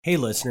Hey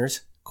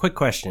listeners, quick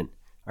question.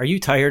 Are you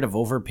tired of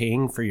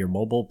overpaying for your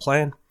mobile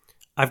plan?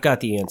 I've got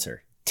the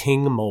answer.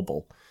 Ting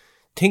Mobile.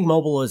 Ting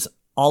Mobile is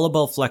all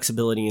about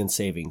flexibility and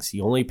savings.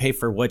 You only pay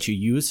for what you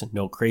use,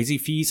 no crazy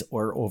fees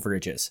or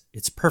overages.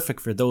 It's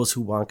perfect for those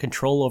who want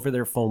control over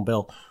their phone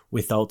bill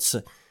without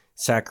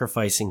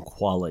sacrificing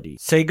quality.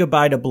 Say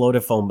goodbye to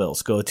bloated phone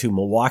bills. Go to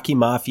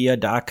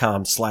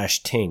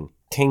MilwaukeeMafia.com/Ting.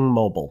 Ting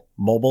Mobile.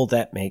 Mobile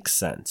that makes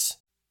sense.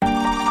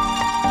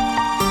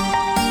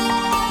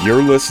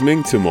 You're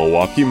listening to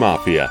Milwaukee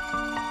Mafia,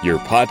 your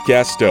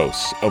podcast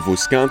dose of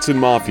Wisconsin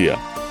Mafia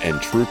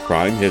and true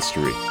crime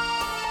history.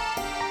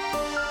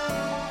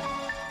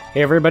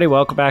 Hey everybody,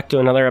 welcome back to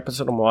another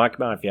episode of Milwaukee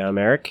Mafia. I'm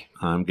Eric.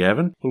 I'm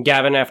Gavin. And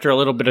Gavin, after a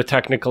little bit of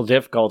technical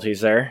difficulties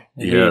there,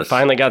 Yes. we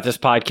finally got this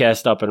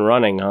podcast up and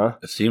running, huh?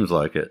 It seems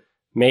like it.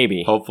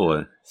 Maybe.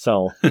 Hopefully.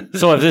 So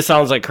if this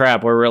sounds like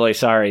crap, we're really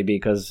sorry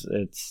because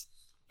it's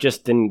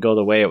just didn't go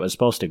the way it was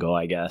supposed to go,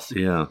 I guess.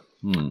 Yeah.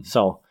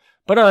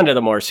 But on to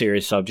the more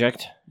serious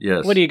subject.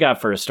 Yes. What do you got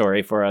for a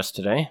story for us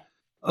today?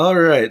 All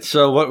right.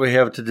 So what we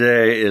have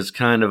today is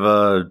kind of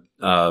a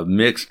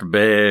mixed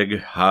bag,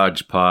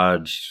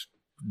 hodgepodge,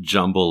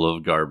 jumble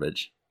of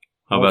garbage.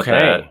 How about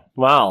that?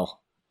 Wow.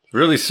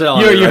 Really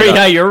selling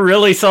You're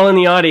really selling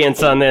the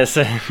audience on this.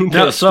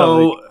 No,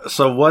 so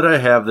what I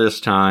have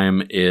this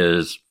time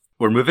is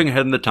we're moving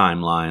ahead in the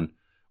timeline.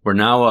 We're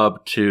now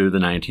up to the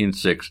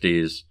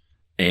 1960s,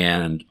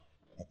 and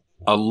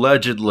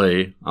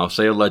allegedly, I'll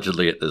say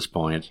allegedly at this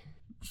point,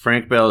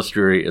 Frank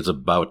Balistrieri is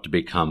about to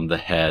become the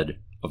head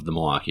of the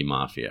Milwaukee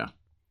Mafia.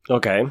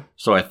 Okay.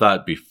 So I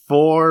thought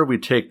before we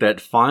take that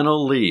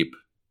final leap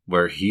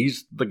where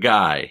he's the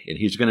guy, and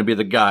he's going to be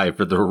the guy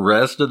for the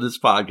rest of this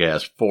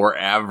podcast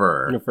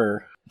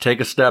forever, take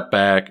a step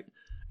back,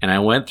 and I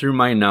went through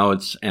my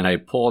notes, and I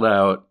pulled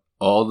out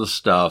all the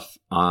stuff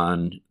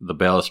on the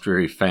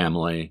Balistrieri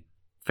family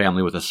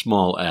with a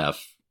small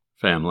f,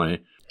 family,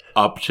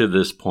 up to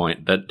this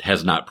point that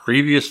has not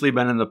previously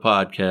been in the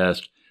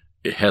podcast.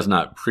 It has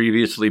not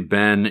previously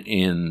been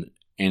in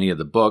any of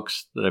the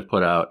books that I've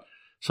put out.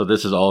 So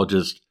this is all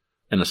just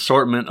an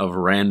assortment of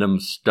random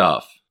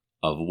stuff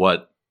of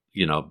what,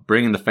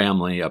 bringing the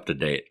family up to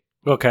date.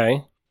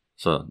 Okay.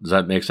 So does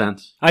that make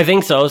sense? I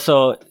think so.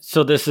 So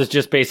this is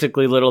just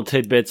basically little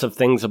tidbits of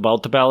things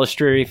about the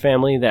Balistrieri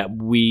family that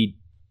we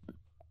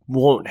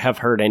won't have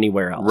heard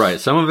anywhere else. Right.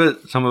 Some of it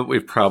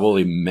we've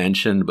probably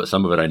mentioned, but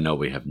some of it I know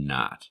we have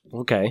not.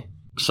 Okay.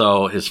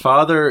 So his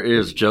father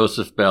is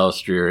Joseph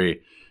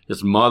Balistrieri.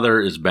 His mother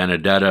is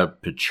Benedetta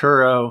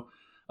Pichuro.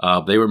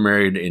 They were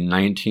married in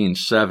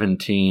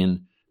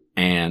 1917,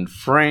 and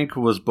Frank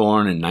was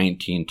born in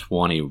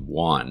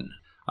 1921.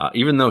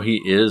 Even though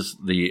he is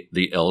the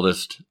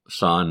eldest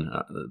son,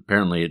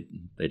 apparently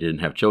they didn't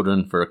have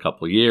children for a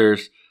couple of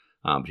years.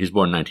 But he's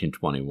born in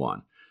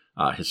 1921.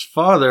 His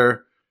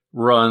father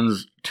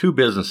runs two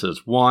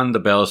businesses. One, the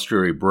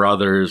Balistrieri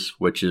Brothers,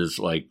 which is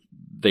like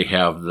they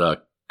have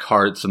the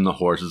carts and the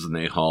horses and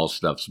they haul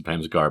stuff,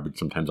 sometimes garbage,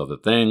 sometimes other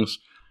things.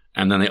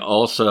 And then they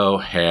also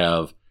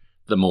have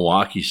the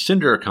Milwaukee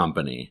Cinder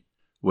Company,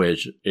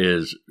 which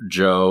is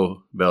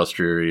Joe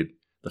Balistrieri,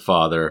 the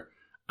father,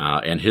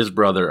 and his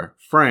brother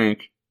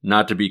Frank,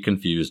 not to be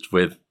confused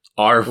with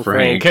our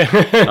Frank.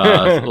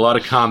 A lot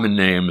of common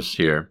names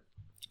here.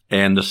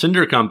 And the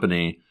Cinder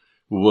Company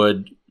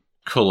would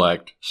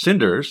collect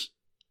cinders,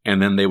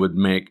 and then they would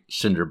make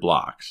cinder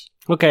blocks.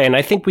 Okay, and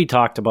I think we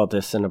talked about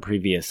this in a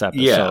previous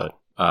episode.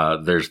 Yeah,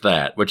 there's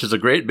that, which is a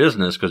great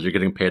business because you're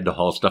getting paid to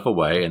haul stuff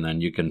away, and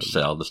then you can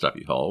sell the stuff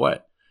you haul away.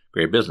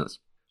 Great business.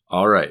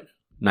 All right,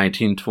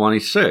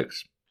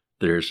 1926.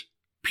 There's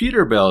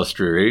Peter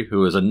Balistrieri,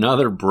 who is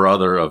another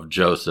brother of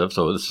Joseph,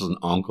 so this is an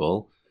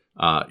uncle.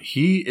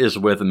 He is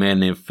with a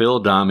man named Phil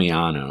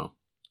Damiano,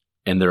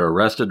 and they're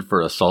arrested for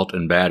assault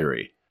and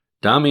battery.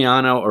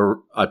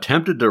 Damiano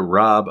attempted to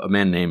rob a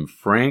man named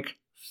Frank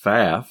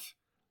Pfaff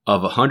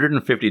of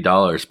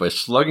 $150 by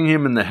slugging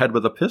him in the head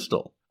with a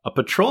pistol. A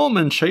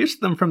patrolman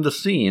chased them from the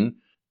scene,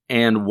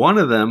 and one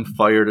of them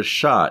fired a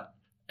shot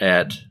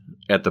at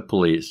the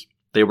police.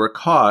 They were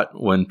caught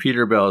when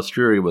Peter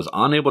Balistrieri was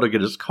unable to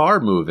get his car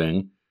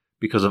moving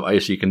because of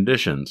icy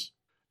conditions.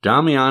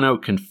 Damiano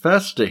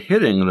confessed to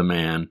hitting the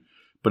man,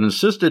 but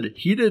insisted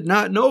he did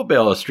not know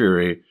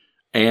Balistrieri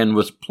and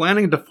was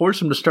planning to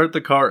force him to start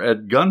the car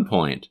at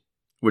gunpoint,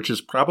 which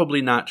is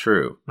probably not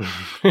true.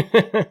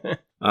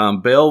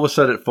 Bail was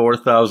set at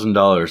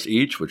 $4,000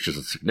 each, which is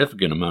a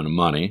significant amount of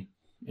money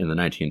in the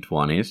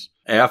 1920s.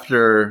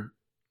 After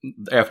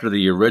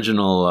the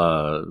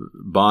original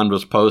bond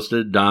was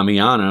posted,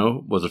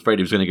 Damiano was afraid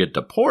he was going to get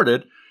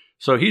deported,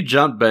 so he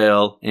jumped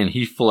bail and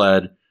he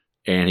fled,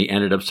 and he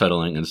ended up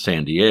settling in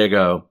San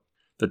Diego.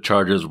 The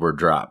charges were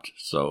dropped,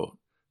 so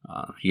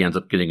he ends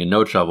up getting in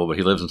no trouble, but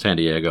he lives in San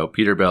Diego.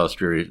 Peter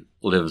Balistrieri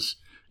lives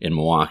in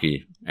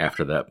Milwaukee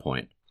after that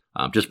point.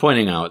 Just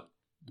pointing out,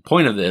 the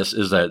point of this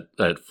is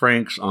that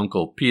Frank's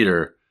uncle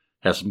Peter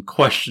has some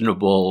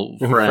questionable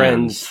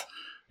friends.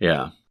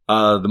 Yeah.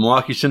 The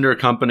Milwaukee Cinder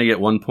Company at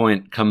one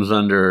point comes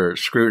under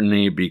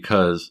scrutiny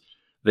because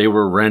they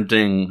were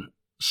renting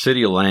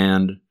city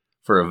land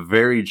for a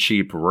very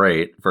cheap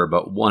rate for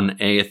about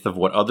 1/8 of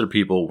what other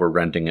people were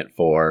renting it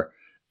for.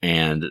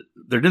 And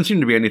there didn't seem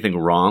to be anything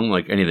wrong,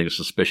 like anything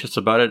suspicious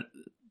about it.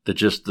 That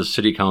just the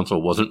city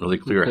council wasn't really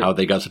clear how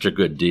they got such a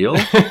good deal.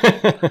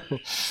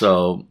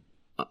 So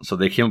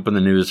they came up in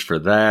the news for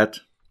that.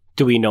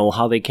 Do we know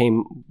how they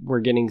were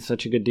getting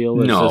such a good deal?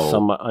 Is No. this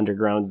some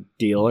underground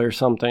deal or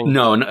something?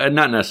 No,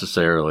 not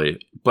necessarily.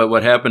 But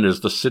what happened is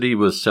the city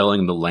was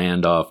selling the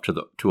land off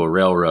to a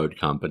railroad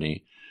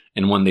company.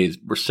 And when they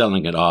were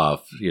selling it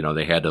off,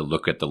 they had to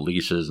look at the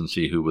leases and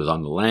see who was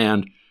on the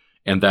land.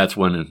 And that's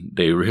when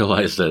they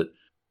realized that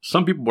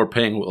some people were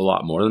paying a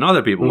lot more than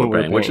other people were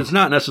paying, which is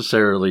not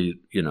necessarily,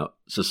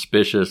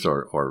 suspicious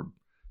or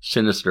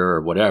sinister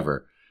or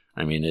whatever.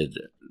 I mean,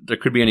 there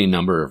could be any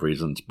number of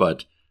reasons,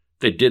 but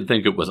they did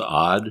think it was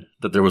odd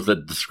that there was a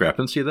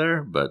discrepancy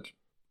there, but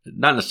it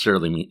doesn't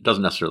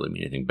necessarily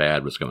mean anything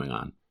bad was going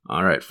on.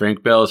 All right,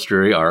 Frank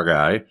Balistrieri, our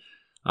guy,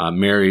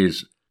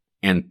 marries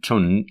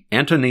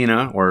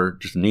Antonina, or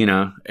just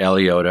Nina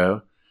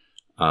Alioto.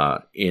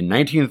 In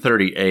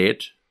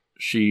 1938,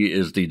 she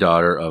is the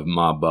daughter of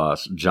mob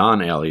boss John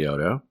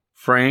Alioto.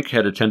 Frank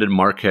had attended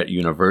Marquette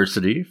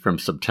University from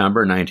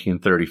September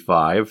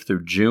 1935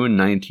 through June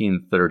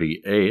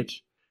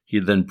 1938. He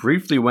then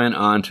briefly went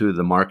on to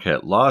the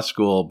Marquette Law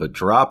School, but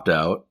dropped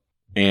out.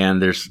 And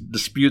there's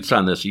disputes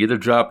on this. He either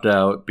dropped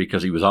out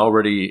because he was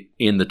already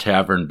in the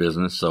tavern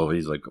business, so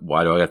he's like,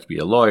 why do I have to be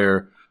a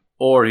lawyer?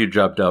 Or he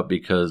dropped out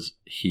because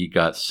he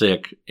got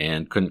sick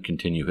and couldn't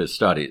continue his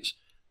studies.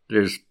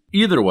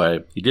 Either way,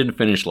 he didn't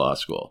finish law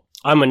school.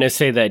 I'm going to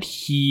say that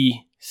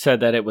he said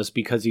that it was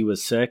because he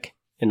was sick,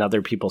 and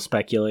other people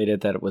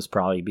speculated that it was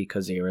probably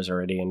because he was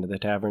already into the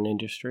tavern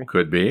industry.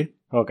 Could be.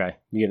 Okay.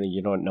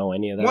 You don't know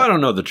any of that? Well, I don't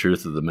know the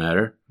truth of the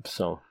matter.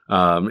 So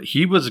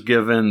he was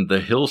given the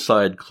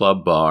Hillside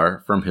Club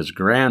Bar from his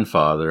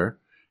grandfather,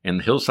 and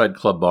the Hillside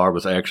Club Bar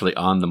was actually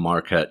on the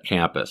Marquette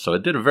campus. So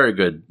it did a very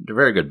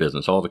good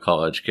business. All the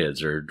college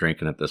kids are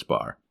drinking at this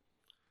bar.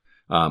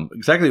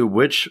 Exactly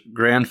which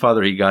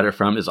grandfather he got it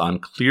from is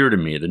unclear to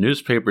me. The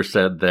newspaper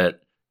said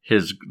that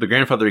the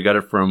grandfather he got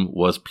it from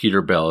was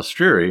Peter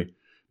Balistrieri,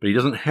 but he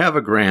doesn't have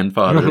a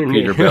grandfather,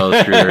 Peter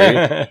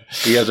Balistrieri.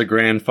 He has a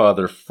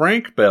grandfather,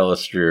 Frank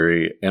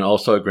Balistrieri, and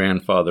also a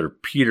grandfather,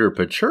 Peter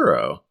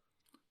Pachuro.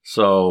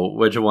 So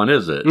which one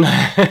is it?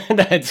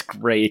 That's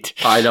great.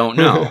 I don't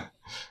know.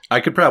 I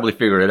could probably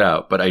figure it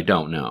out, but I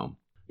don't know.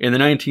 In the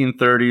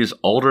 1930s,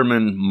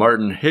 Alderman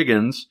Martin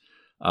Higgins,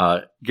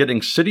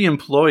 getting city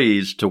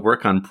employees to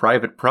work on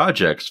private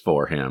projects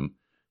for him,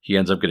 he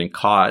ends up getting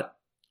caught.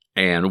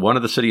 And one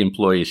of the city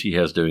employees he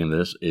has doing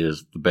this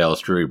is the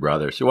Balistrieri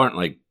brothers, who aren't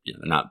they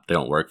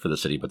don't work for the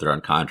city, but they're on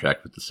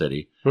contract with the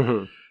city.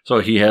 Mm-hmm. So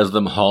he has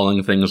them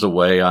hauling things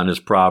away on his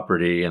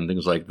property and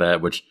things like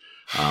that, which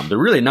they're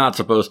really not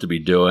supposed to be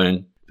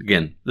doing.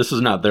 Again, this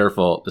is not their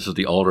fault. This is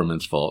the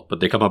alderman's fault,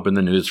 but they come up in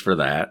the news for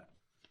that.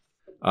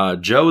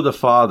 Joe, the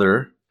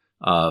father,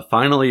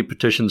 finally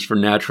petitions for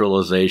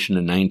naturalization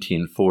in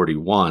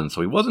 1941,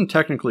 so he wasn't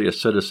technically a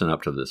citizen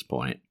up to this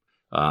point.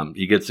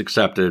 He gets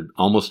accepted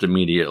almost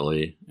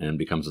immediately and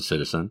becomes a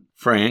citizen.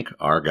 Frank,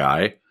 our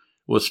guy,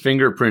 was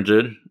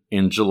fingerprinted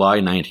in July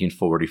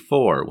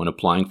 1944 when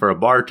applying for a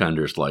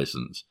bartender's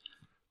license.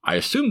 I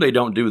assume they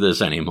don't do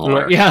this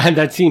anymore. Yeah,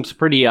 that seems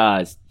pretty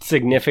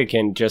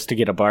significant just to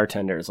get a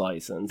bartender's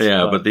license.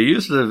 Yeah, but they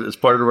used to, as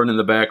part of running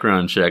the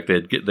background check,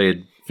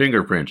 they'd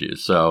fingerprint you.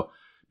 So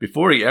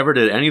before he ever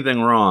did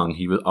anything wrong,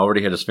 he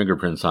already had his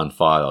fingerprints on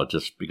file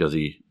just because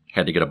he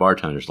had to get a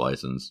bartender's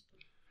license.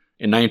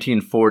 In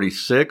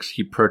 1946,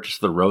 he purchased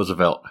the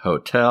Roosevelt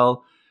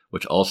Hotel,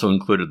 which also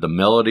included the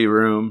Melody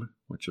Room,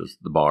 which was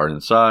the bar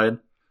inside.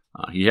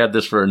 He had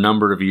this for a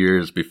number of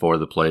years before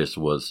the place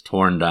was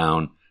torn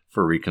down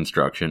for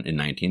reconstruction in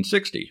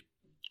 1960.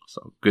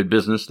 So good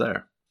business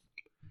there.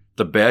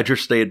 The Badger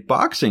State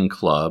Boxing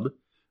Club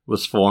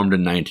was formed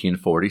in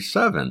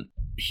 1947.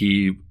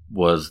 He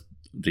was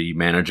the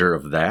manager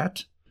of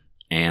that,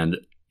 and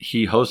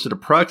he hosted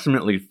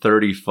approximately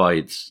 30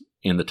 fights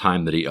in the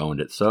time that he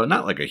owned it. So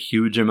not like a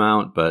huge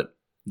amount, but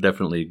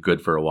definitely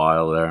good for a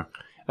while there.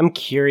 I'm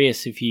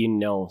curious if you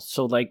know.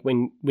 So like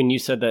when you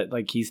said that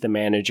like he's the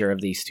manager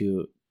of these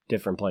two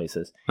different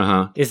places,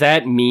 does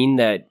that mean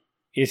that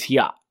is he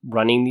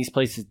running these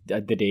places,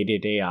 the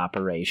day-to-day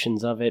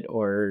operations of it,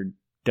 or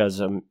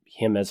does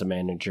him as a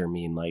manager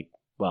mean like,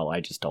 well, I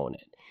just own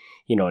it?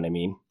 You know what I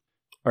mean?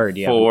 Or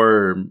do you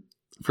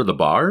for the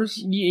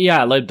bars?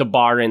 Yeah, like the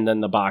bar and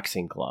then the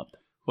boxing club.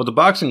 Well, the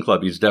boxing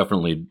club, he's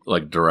definitely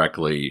like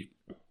directly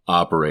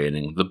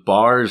operating. The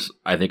bars,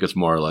 I think it's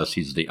more or less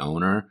he's the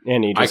owner.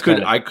 And he just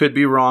I could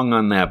be wrong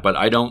on that, but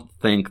I don't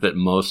think that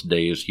most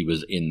days he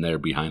was in there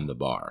behind the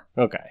bar.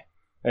 Okay.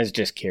 I was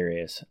just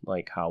curious,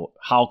 like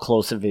how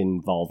close of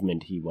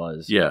involvement he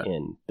was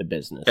in the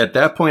business. At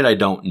that point, I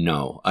don't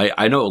know.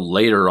 I know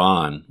later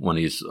on when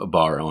he's a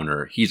bar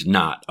owner, he's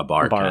not a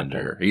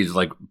bartender. He's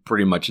like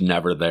pretty much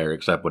never there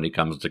except when he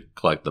comes to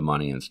collect the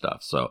money and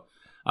stuff. So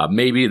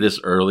maybe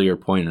this earlier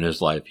point in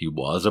his life, he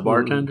was a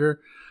bartender.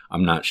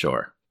 I'm not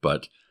sure,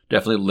 but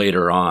definitely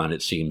later on,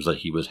 it seems that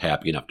he was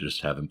happy enough to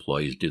just have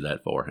employees do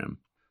that for him.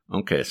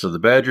 Okay, so the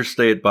Badger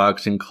State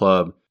Boxing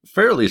Club,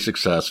 fairly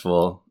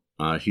successful.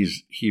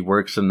 He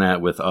works in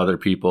that with other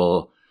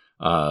people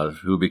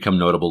who become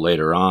notable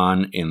later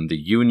on in the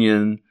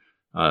union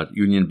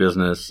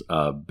business.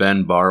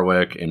 Ben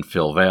Barwick and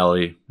Phil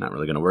Valley. Not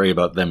really going to worry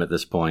about them at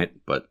this point,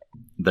 but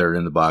they're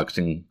in the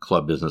boxing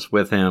club business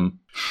with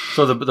him.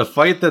 So the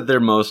fight that they're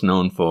most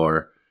known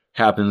for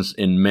happens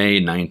in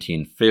May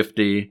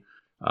 1950.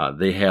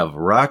 They have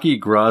Rocky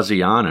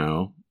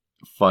Graziano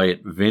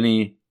fight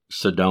Vinny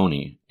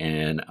Sidoni.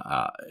 And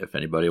if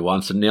anybody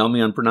wants to nail me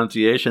on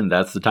pronunciation,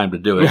 that's the time to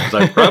do it, because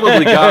I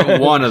probably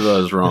got one of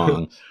those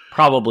wrong.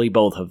 Probably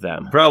both of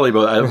them. Probably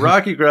both.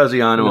 Rocky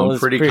Graziano, I'm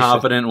pretty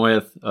confident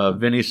with.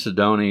 Vinny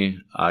Sidoni,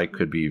 I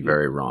could be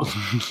very wrong.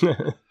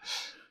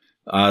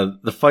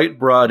 The fight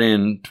brought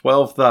in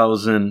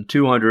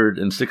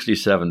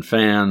 12,267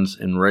 fans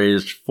and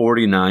raised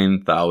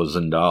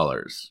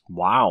 $49,000.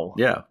 Wow.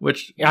 Yeah,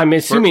 which I'm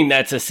assuming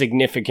that's a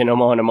significant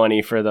amount of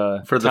money for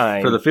the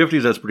time. For the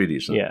 50s, that's pretty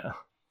decent. Yeah.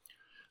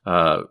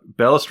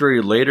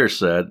 Balestrieri later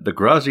said, "The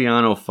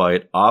Graziano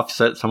fight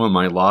offset some of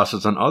my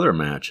losses on other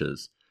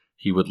matches."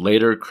 He would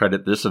later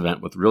credit this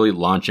event with really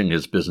launching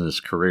his business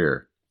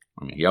career.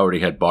 I mean, he already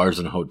had bars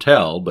and a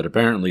hotel, but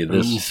apparently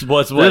this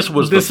was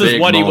the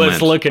big what he was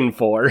moment. Looking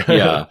for.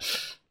 Yeah.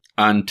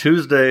 On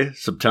Tuesday,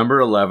 September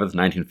 11th,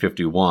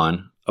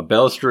 1951, a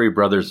Balestrieri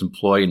Brothers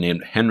employee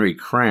named Henry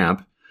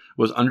Cramp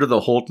was under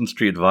the Holton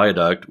Street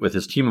Viaduct with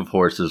his team of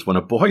horses when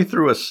a boy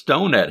threw a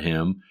stone at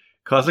him,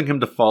 causing him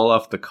to fall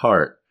off the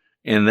cart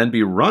and then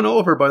be run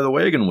over by the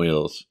wagon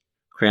wheels.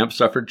 Cramp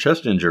suffered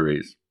chest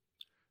injuries.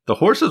 The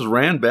horses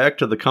ran back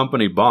to the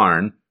company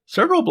barn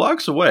several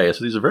blocks away,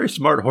 so these are very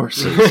smart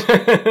horses.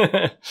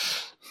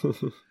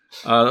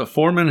 The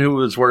foreman who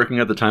was working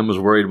at the time was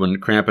worried when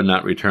Cramp had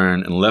not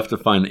returned and left to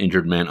find the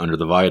injured man under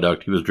the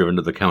viaduct. He was driven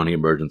to the county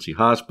emergency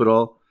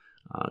hospital.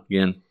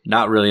 Again,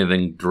 not really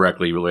anything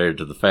directly related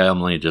to the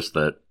family, just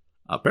that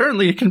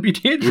apparently it can be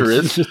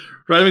dangerous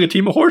driving a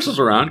team of horses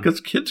around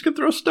because kids can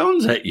throw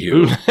stones at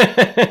you.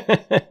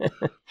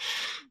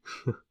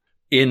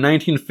 In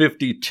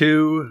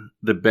 1952,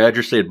 the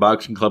Badger State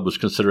Boxing Club was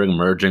considering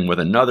merging with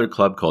another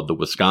club called the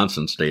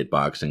Wisconsin State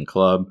Boxing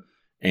Club.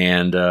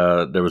 And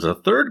there was a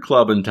third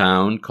club in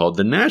town called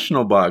the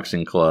National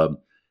Boxing Club.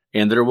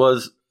 And there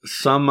was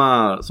some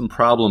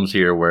problems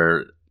here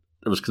where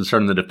it was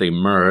concerned that if they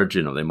merge,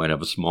 they might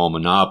have a small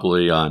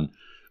monopoly on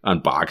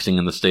boxing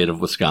in the state of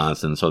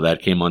Wisconsin. So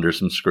that came under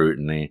some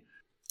scrutiny.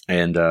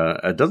 And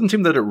it doesn't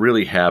seem that it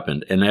really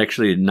happened. And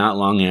actually, not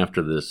long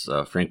after this,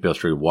 Frank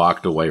Balestrieri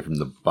walked away from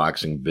the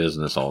boxing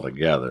business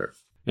altogether.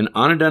 An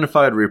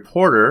unidentified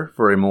reporter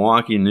for a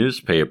Milwaukee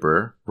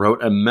newspaper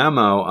wrote a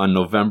memo on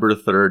November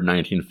 3rd,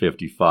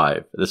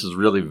 1955. This is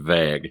really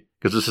vague,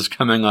 because this is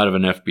coming out of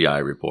an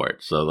FBI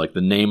report. So,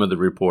 the name of the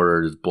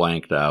reporter is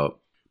blanked out.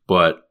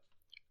 But,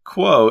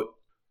 quote,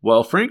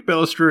 "While Frank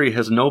Balestrieri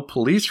has no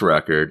police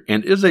record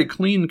and is a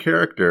clean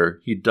character,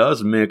 he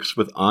does mix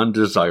with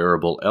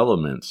undesirable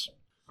elements."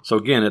 So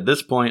again, at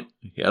this point,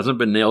 he hasn't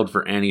been nailed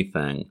for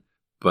anything.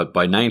 But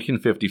by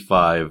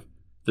 1955,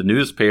 the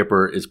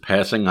newspaper is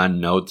passing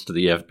on notes to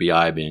the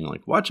FBI being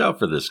like, watch out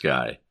for this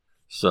guy.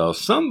 So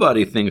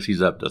somebody thinks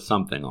he's up to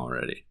something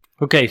already.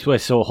 Okay,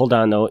 so hold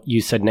on, though.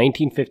 You said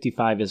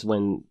 1955 is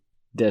when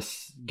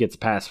this gets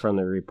passed from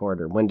the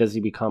reporter. When does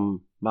he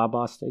become mob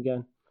boss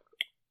again?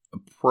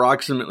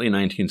 Approximately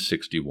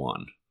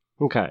 1961.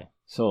 Okay,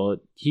 so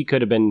he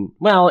could have been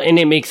and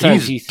it makes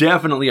sense. He's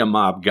definitely a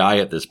mob guy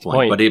at this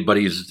point. But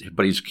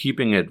he's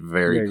keeping it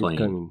very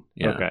clean.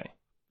 Yeah. Okay.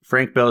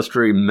 Frank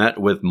Balestrieri met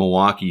with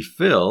Milwaukee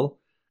Phil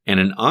and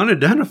an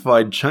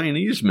unidentified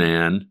Chinese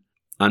man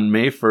on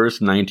May 1st,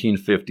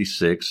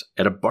 1956,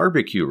 at a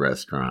barbecue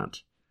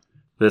restaurant.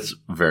 That's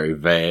very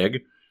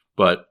vague,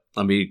 but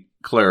let me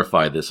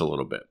clarify this a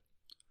little bit.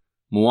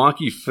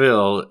 Milwaukee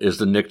Phil is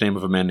the nickname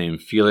of a man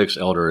named Felix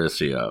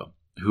Eldoricio,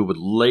 who would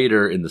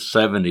later in the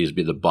 70s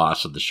be the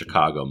boss of the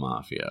Chicago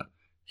Mafia.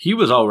 He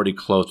was already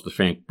close to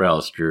Frank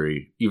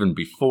Balestrieri even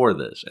before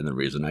this, and the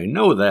reason I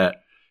know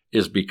that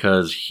is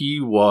because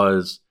he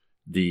was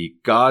the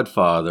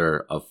godfather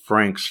of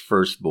Frank's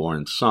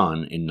firstborn son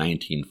in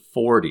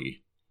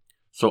 1940.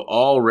 So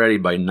already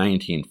by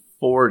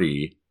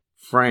 1940,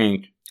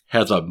 Frank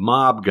has a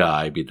mob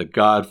guy be the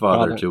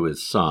godfather to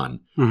his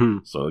son. Mm-hmm.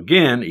 So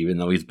again, even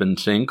though he's been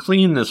staying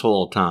clean this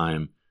whole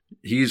time,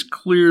 he's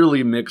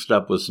clearly mixed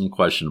up with some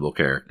questionable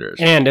characters.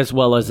 And as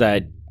well as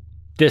that,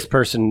 this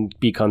person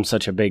becomes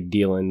such a big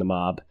deal in the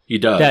mob. He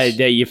does.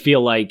 That you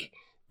feel like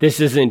this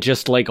isn't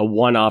just like a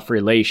one-off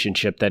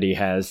relationship that he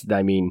has.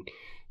 I mean,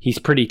 he's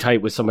pretty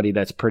tight with somebody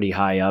that's pretty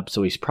high up,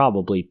 so he's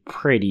probably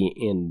pretty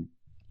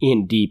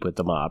in deep with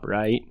the mob,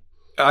 right?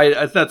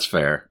 That's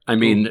fair. I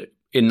mean,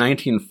 in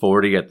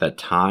 1940, at that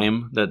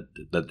time that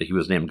he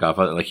was named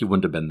Godfather, he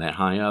wouldn't have been that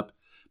high up,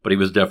 but he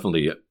was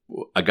definitely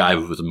a guy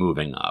who was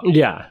moving up.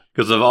 Yeah.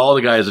 Because of all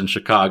the guys in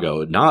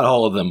Chicago, not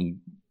all of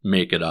them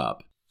make it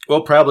up.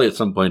 We'll probably at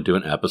some point do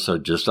an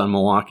episode just on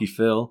Milwaukee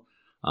Phil.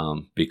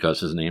 because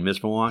his name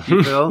is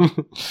Milwaukee Phil.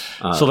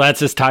 So that's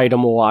his tie to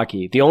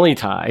Milwaukee. The only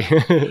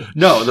tie.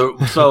 No,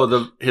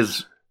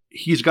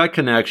 he's got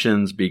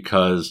connections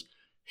because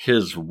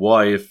his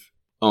wife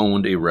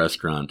owned a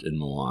restaurant in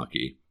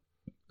Milwaukee.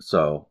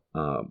 So,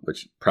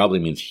 which probably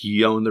means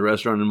he owned the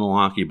restaurant in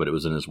Milwaukee, but it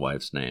was in his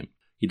wife's name.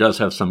 He does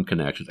have some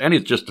connections, and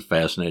he's just a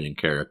fascinating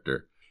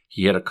character.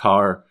 He had a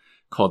car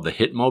called the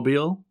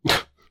Hitmobile.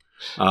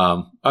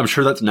 I'm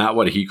sure that's not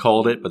what he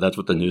called it, but that's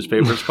what the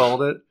newspapers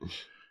called it.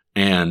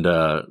 And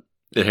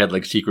it had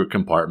like secret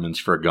compartments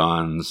for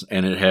guns,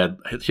 and it had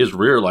his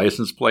rear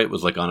license plate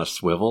was like on a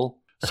swivel.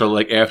 So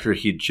like after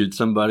he'd shoot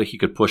somebody, he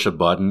could push a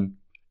button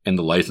and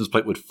the license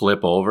plate would flip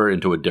over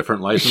into a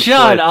different license plate.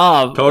 Shut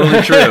up.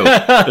 Totally true.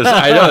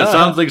 I know, it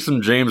sounds like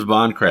some James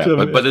Bond crap,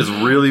 but it's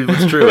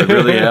true. It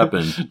really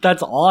happened.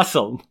 That's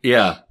awesome.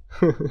 Yeah.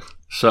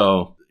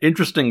 So,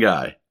 interesting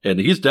guy. And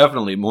he's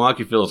definitely,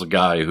 Milwaukee Phil's a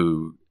guy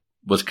who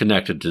was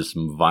connected to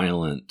some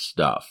violent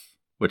stuff,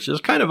 which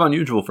is kind of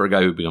unusual for a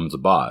guy who becomes a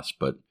boss,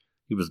 but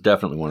he was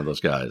definitely one of those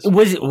guys.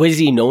 Was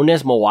he known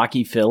as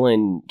Milwaukee Phil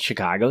in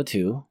Chicago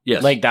too?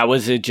 Yes. Like that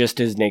was just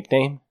his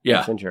nickname? Yeah.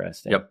 That's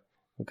interesting. Yep.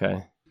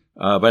 Okay.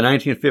 By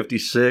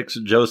 1956,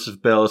 Joseph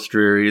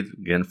Balestrieri,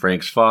 again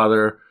Frank's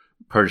father,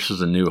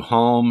 purchases a new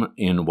home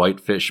in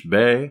Whitefish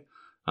Bay,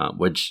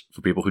 which,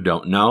 for people who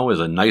don't know, is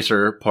a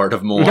nicer part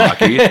of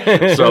Milwaukee.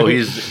 So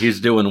he's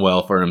doing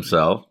well for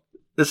himself.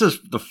 This is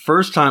the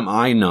first time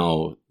I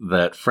know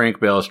that Frank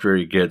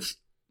Balestrieri gets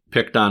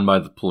picked on by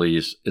the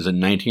police is in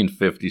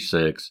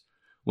 1956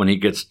 when he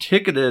gets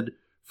ticketed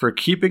for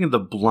keeping the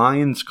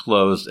blinds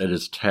closed at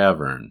his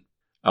tavern.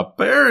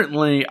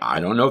 Apparently, I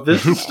don't know if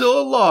this is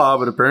still a law,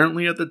 but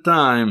apparently at the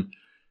time,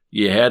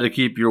 you had to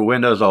keep your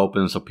windows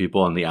open so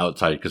people on the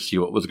outside could see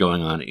what was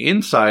going on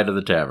inside of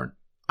the tavern.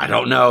 I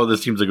don't know.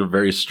 This seems like a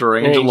very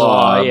strange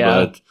law,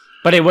 yeah.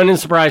 But it wouldn't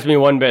surprise me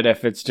one bit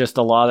if it's just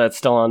a law that's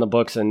still on the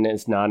books and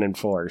is not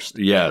enforced.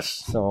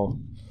 Yes. So,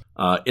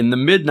 in the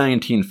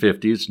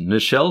mid-1950s,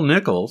 Nichelle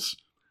Nichols,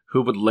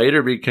 who would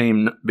later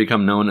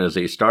become known as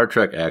a Star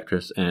Trek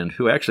actress and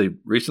who actually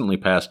recently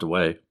passed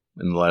away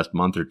in the last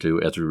month or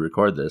two as we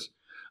record this,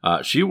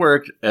 she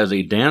worked as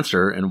a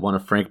dancer in one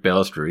of Frank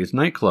Balestrieri's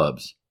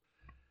nightclubs.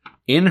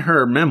 In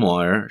her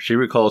memoir, she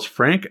recalls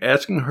Frank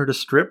asking her to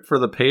strip for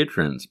the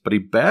patrons, but he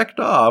backed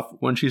off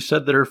when she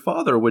said that her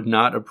father would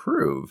not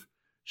approve.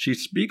 She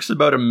speaks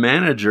about a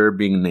manager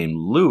being named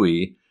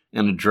Louie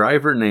and a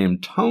driver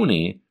named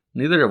Tony,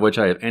 neither of which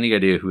I have any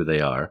idea who they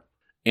are,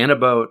 and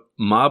about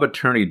mob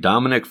attorney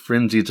Dominic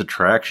Frinzi's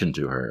attraction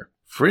to her.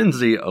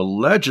 Frinzi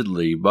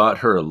allegedly bought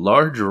her a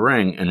large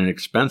ring and an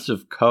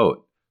expensive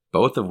coat,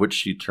 both of which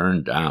she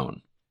turned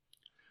down.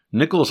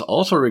 Nichols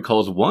also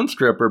recalls one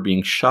stripper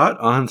being shot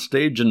on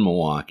stage in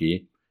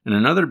Milwaukee and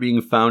another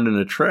being found in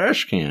a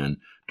trash can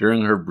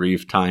during her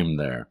brief time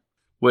there,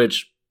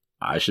 which,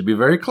 I should be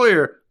very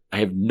clear, I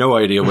have no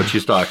idea what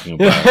she's talking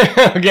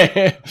about.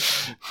 Okay.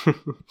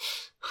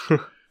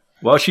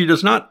 While she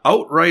does not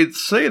outright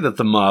say that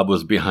the mob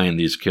was behind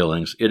these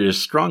killings, it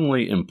is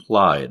strongly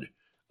implied.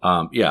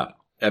 Yeah.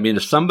 I mean,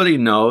 if somebody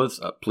knows,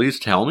 please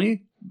tell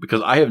me,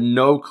 because I have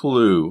no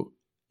clue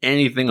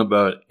anything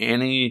about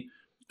any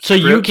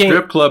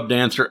strip club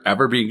dancer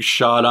ever being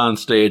shot on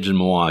stage in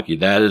Milwaukee.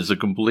 That is a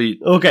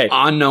complete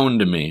unknown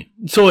to me.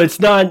 So it's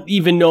not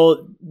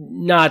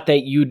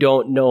that you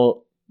don't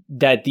know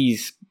that you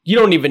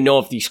don't even know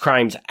if these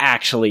crimes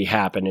actually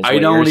happen. I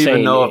don't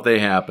even know if they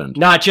happened.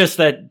 Not just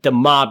that the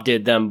mob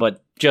did them,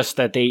 but just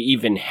that they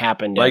even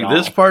happened. Like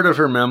this part of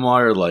her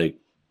memoir, like,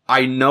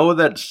 I know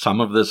that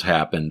some of this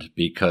happened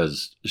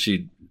because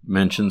she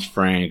mentions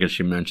Frank and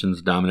she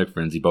mentions Dominic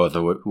Frinzi, both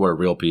of who are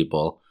real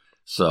people.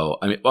 So,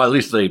 I mean, well, at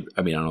least I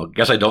don't know. I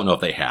guess I don't know if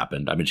they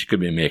happened. I mean, she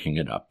could be making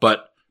it up,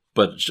 but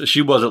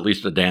she was at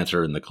least a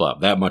dancer in the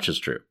club. That much is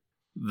true.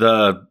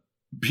 The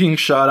being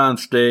shot on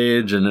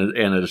stage and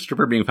a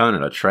stripper being found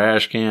in a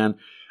trash can,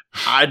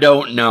 I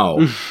don't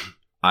know.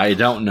 I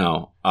don't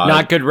know.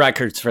 Not good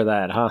records for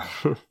that,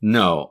 huh?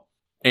 No.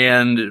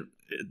 And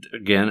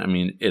again, I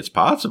mean, it's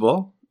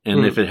possible.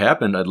 And if it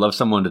happened, I'd love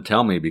someone to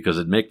tell me because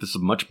it'd make this a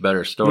much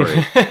better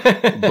story.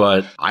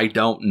 But I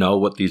don't know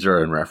what these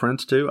are in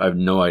reference to. I have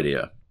no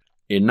idea.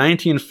 In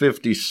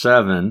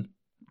 1957,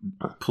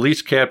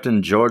 police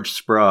captain George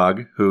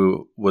Sprague,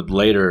 who would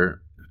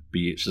later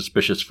be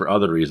suspicious for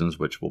other reasons,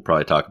 which we'll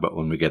probably talk about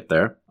when we get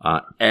there,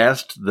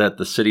 asked that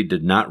the city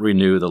did not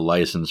renew the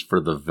license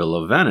for the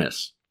Villa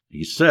Venice.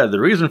 He said the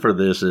reason for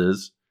this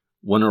is,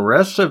 when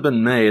arrests have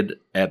been made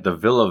at the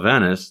Villa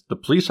Venice, the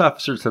police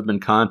officers have been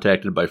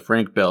contacted by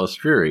Frank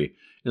Balestrieri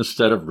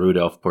instead of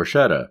Rudolph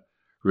Porchetta.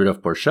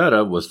 Rudolph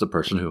Porchetta was the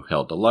person who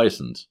held the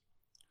license.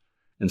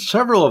 In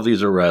several of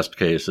these arrest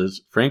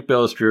cases, Frank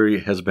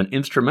Balestrieri has been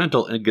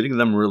instrumental in getting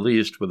them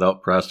released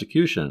without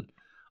prosecution.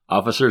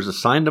 Officers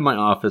assigned to my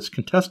office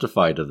can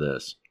testify to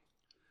this.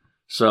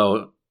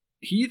 So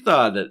he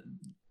thought that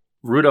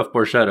Rudolph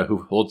Porchetta,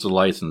 who holds the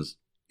license,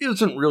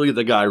 isn't really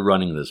the guy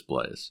running this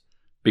place.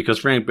 Because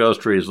Frank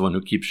Balestrieri is the one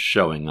who keeps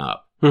showing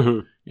up. Mm-hmm.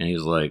 And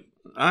he's like,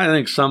 I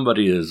think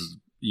somebody is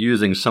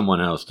using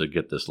someone else to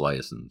get this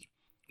license,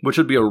 which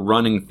would be a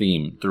running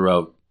theme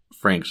throughout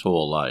Frank's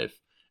whole life,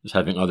 is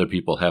having other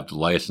people have the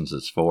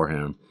licenses for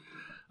him.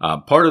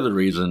 Part of the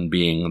reason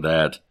being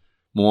that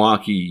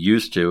Milwaukee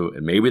used to,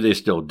 and maybe they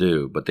still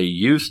do, but they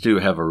used to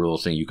have a rule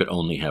saying you could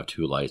only have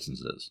 2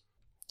 licenses.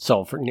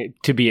 So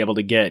to be able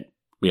to get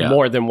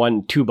more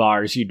than 2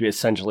 bars, you'd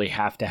essentially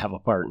have to have a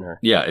partner.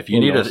 Yeah, if you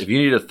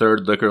need a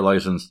third liquor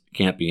license, it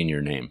can't be in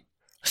your name.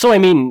 So, I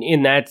mean,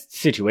 in that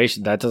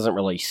situation, that doesn't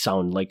really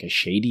sound like a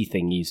shady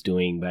thing he's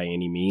doing by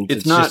any means.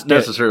 It's not just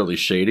necessarily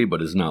shady,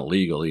 but it's not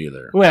legal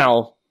either.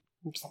 Well,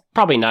 it's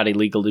probably not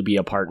illegal to be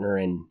a partner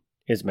in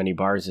as many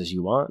bars as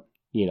you want,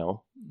 you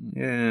know?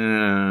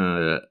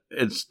 Yeah,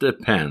 it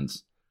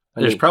depends.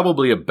 There's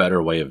probably a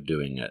better way of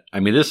doing it. I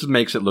mean, this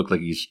makes it look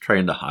like he's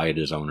trying to hide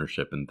his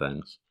ownership and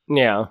things.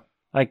 Yeah,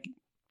 I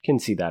can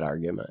see that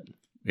argument.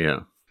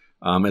 Yeah.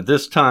 At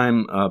this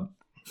time,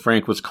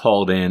 Frank was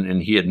called in,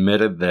 and he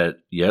admitted that,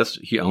 yes,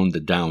 he owned the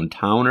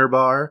Downtowner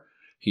bar,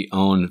 he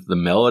owned the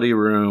Melody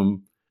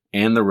Room,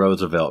 and the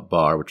Roosevelt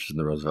Bar, which is in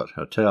the Roosevelt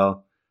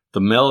Hotel.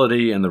 The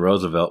Melody and the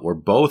Roosevelt were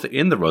both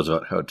in the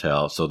Roosevelt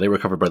Hotel, so they were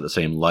covered by the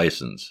same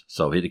license.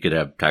 So he could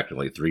have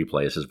technically 3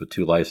 places with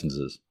 2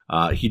 licenses.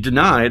 He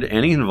denied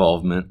any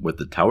involvement with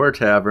the Tower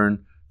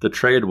Tavern, the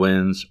Trade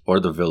Winds, or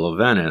the Villa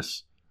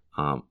Venice,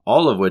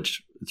 all of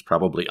which is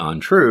probably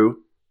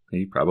untrue.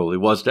 He probably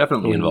was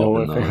definitely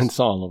involved in those.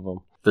 All of them.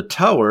 The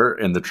Tower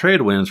and the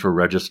Trade Winds were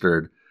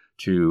registered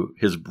to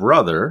his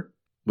brother,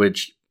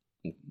 which,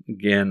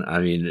 again, I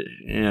mean,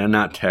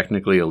 not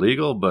technically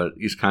illegal, but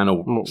he's kind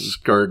of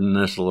skirting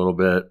this a little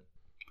bit.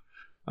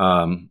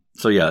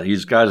 So, yeah,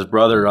 he's got his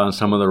brother on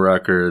some of the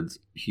records.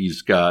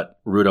 He's got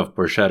Rudolph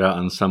Borchetta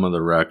on some of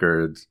the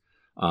records.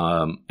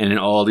 And in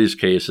all these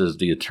cases,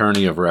 the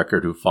attorney of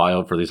record who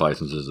filed for these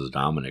licenses is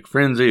Dominic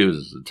Frinzi, who's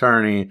his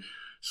attorney.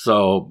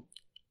 So,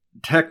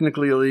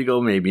 technically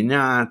illegal, maybe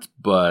not,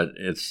 but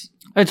it's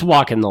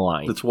walking the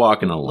line. It's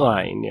walking the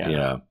line.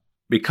 Yeah.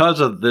 Because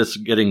of this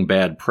getting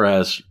bad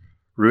press,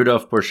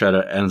 Rudolph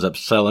Borchetta ends up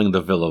selling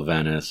the Villa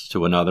Venice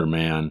to another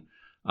man,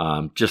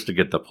 just to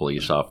get the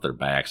police off their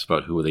backs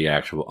about who the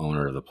actual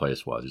owner of the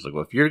place was. He's like,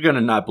 well, if you're going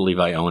to not believe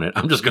I own it,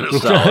 I'm just going to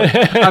sell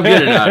it. I'm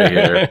getting out of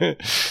here.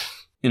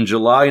 In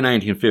July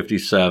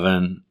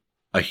 1957,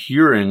 a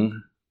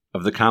hearing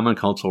of the Common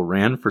Council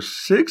ran for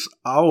 6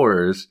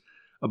 hours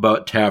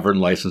about tavern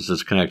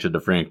licenses connected to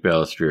Frank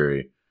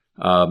Balistrieri.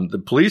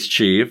 The police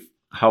chief,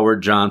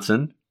 Howard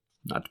Johnson,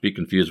 not to be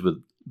confused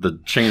with the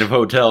chain of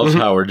hotels,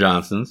 Howard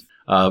Johnson's,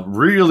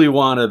 really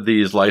wanted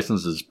these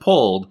licenses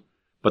pulled,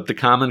 but the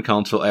Common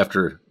Council,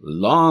 after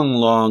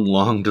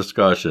long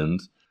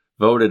discussions,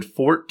 voted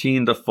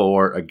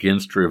 14-4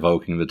 against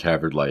revoking the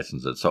tavern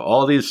licenses. So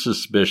all these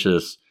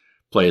suspicious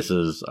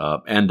places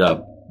end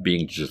up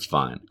being just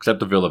fine, except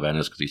the Villa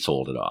Venice because he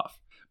sold it off.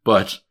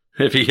 But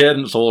if he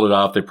hadn't sold it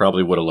off, they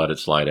probably would have let it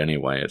slide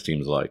anyway, it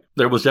seems like.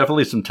 There was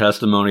definitely some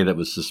testimony that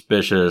was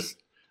suspicious,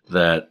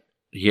 that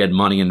he had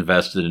money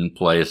invested in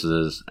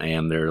places,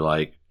 and they're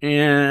like,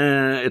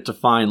 it's a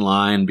fine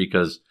line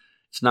because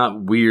it's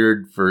not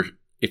weird for,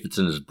 if it's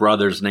in his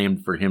brother's name,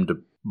 for him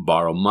to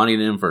borrow money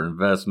to him for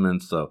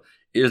investments. So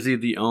is he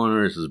the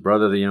owner? Is his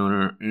brother the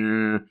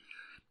owner?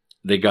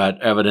 They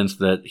got evidence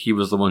that he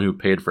was the one who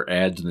paid for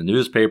ads in the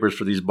newspapers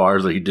for these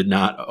bars that he did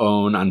not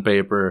own on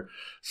paper.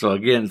 So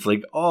again, it's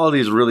like all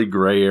these really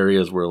gray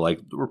areas where, like,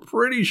 we're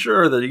pretty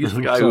sure that he's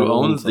the guy who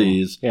owns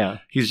these. Yeah.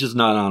 He's just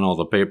not on all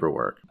the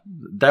paperwork.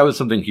 That was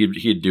something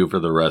he'd do for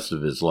the rest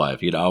of his life.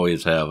 He'd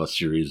always have a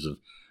series of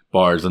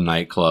bars and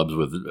nightclubs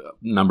with a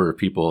number of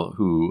people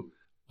who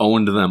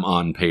owned them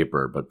on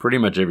paper, but pretty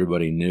much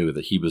everybody knew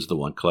that he was the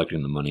one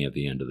collecting the money at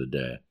the end of the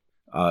day.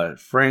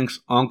 Frank's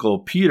uncle,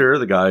 Peter,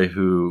 the guy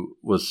who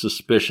was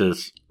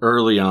suspicious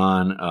early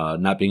on,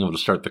 not being able to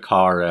start the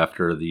car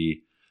after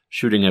the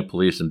shooting at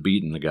police and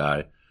beating the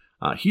guy,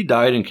 he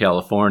died in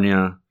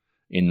California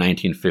in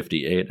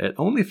 1958 at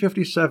only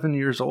 57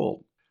 years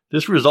old.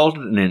 This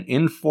resulted in an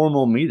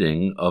informal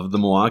meeting of the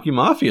Milwaukee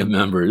Mafia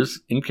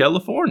members in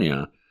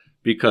California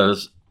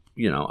because,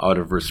 out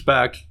of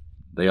respect,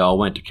 they all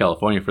went to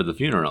California for the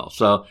funeral.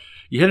 So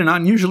you had an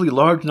unusually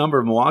large number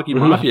of Milwaukee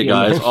Mafia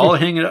guys all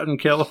hanging out in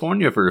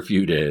California for a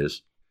few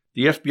days.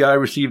 The FBI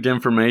received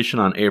information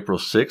on April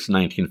 6,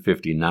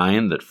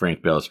 1959, that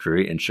Frank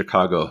Balistrieri and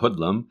Chicago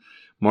hoodlum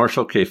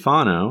Marshall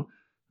Cafano,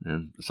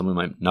 and someone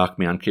might knock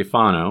me on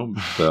Cafano,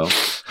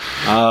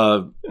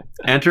 so,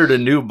 entered a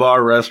new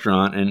bar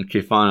restaurant, and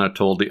Cafano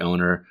told the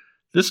owner,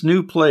 "This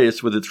new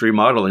place with its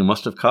remodeling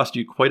must have cost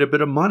you quite a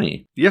bit of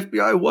money." The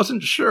FBI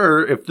wasn't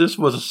sure if this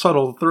was a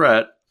subtle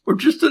threat or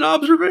just an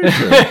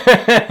observation.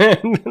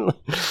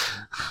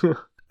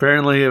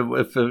 Apparently,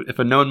 if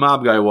a known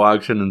mob guy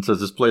walks in and says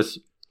this place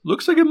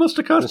looks like it must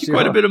have cost you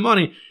quite a bit of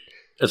money,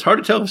 it's hard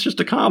to tell if it's just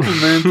a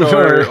compliment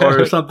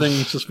or something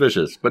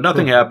suspicious. But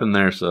nothing happened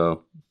there,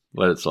 so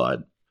let it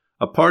slide.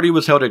 A party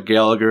was held at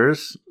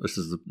Gallagher's, this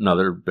is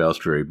another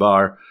Balistrieri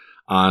bar,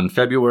 on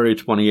February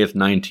 20th,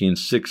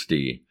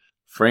 1960.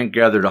 Frank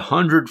gathered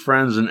 100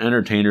 friends and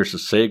entertainers to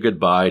say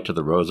goodbye to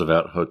the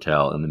Roosevelt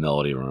Hotel and the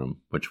Melody Room,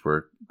 which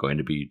were going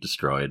to be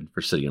destroyed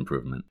for city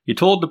improvement. He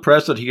told the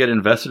press that he had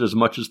invested as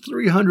much as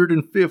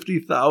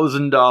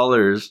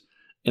 $350,000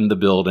 in the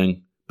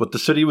building, but the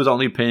city was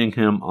only paying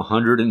him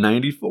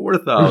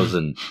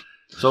 $194,000.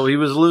 So he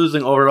was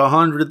losing over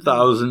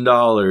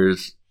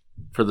 $100,000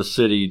 for the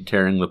city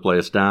tearing the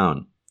place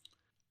down.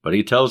 But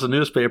he tells the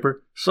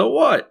newspaper, "So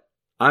what?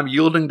 I'm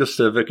yielding to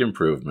civic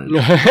improvement."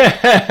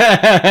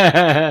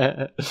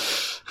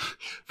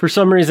 For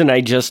some reason,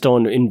 I just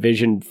don't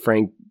envision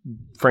Frank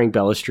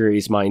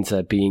Balistrieri's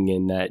mindset being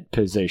in that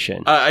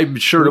position. I'm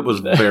sure it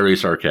was very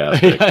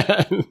sarcastic.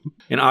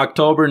 In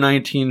October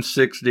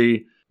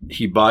 1960,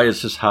 he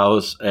buys his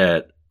house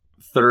at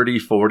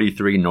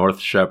 3043 North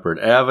Shepherd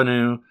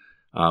Avenue,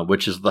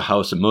 which is the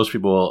house that most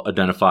people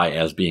identify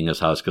as being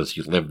his house because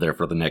he lived there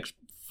for the next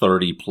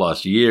 30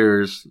 plus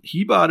years.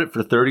 He bought it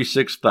for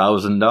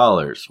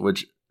 $36,000,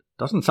 which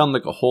doesn't sound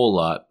like a whole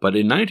lot, but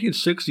in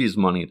 1960s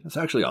money, that's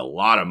actually a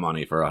lot of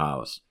money for a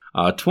house.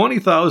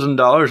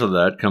 $20,000 of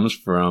that comes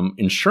from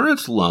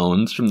insurance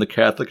loans from the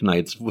Catholic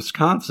Knights of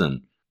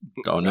Wisconsin.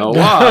 Don't know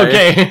why.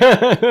 Okay.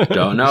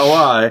 Don't know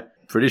why.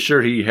 Pretty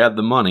sure he had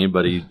the money,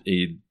 but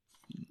he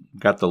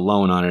got the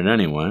loan on it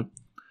anyway.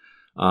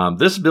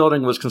 This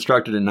building was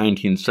constructed in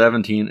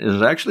 1917 and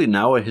is actually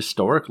now a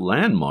historic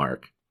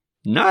landmark.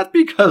 Not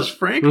because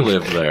Frank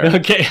lived there.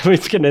 Okay, I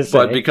was going to say.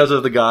 But because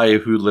of the guy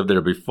who lived there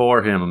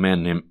before him, a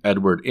man named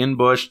Edward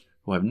Inbush,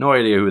 who I have no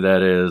idea who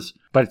that is.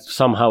 But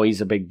somehow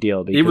he's a big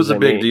deal. He was a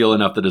big deal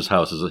enough that his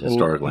house is a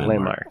historic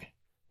landmark.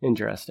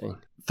 Interesting.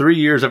 3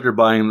 years after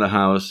buying the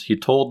house, he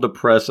told the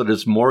press that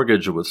his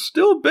mortgage was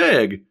still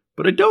big,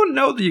 but I don't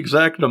know the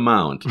exact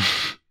amount.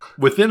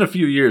 Within a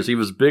few years, he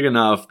was big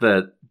enough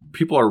that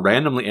people are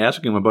randomly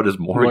asking him about his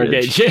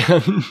mortgage.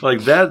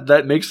 Like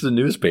that makes the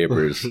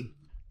newspapers.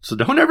 So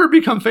don't ever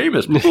become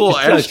famous. People will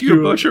ask you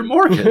about your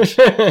mortgage.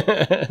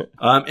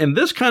 And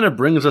this kind of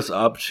brings us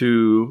up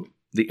to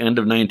the end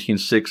of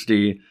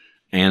 1960.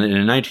 And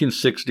in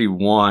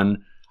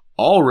 1961,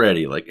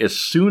 already, like as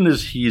soon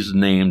as he's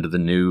named the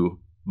new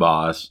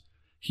boss,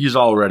 he's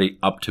already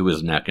up to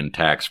his neck in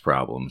tax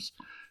problems.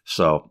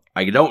 So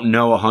I don't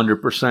know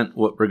 100%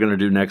 what we're going to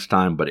do next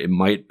time, but it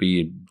might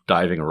be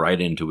diving right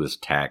into his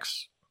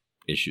tax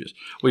issues.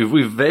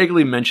 We've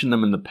vaguely mentioned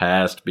them in the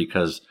past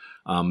because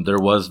there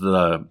was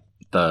the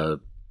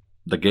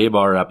gay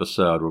bar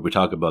episode where we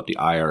talk about the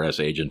IRS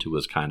agent who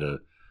was kind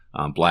of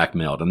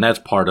blackmailed, and that's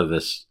part of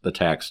the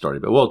tax story.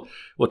 But we'll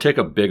take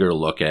a bigger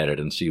look at it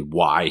and see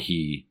why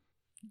he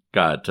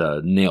got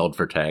nailed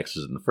for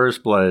taxes in the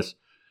first place,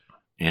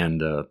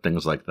 and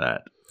things like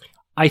that.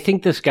 I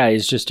think this guy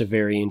is just a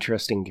very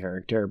interesting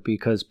character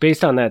because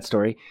based on that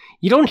story,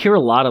 you don't hear a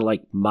lot of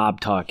like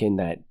mob talk in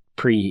that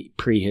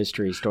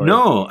prehistory story.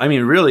 No, I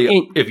mean,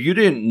 really, if you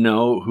didn't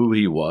know who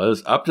he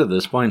was up to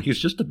this point, he's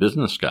just a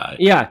business guy.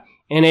 Yeah,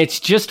 and it's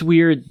just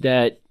weird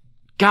that,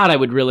 God, I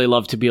would really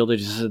love to be able to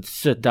just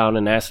sit down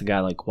and ask the guy,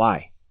 like,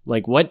 why?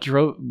 Like, what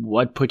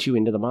put you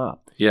into the mob?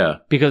 Yeah.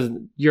 Because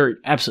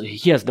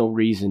he has no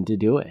reason to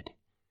do it.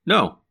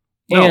 No.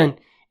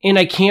 And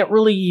I can't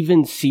really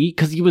even see,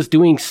 because he was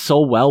doing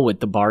so well with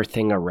the bar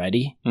thing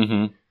already.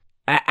 Mm-hmm.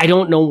 I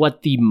don't know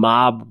what the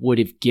mob would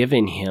have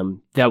given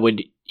him that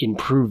would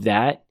improve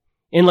that.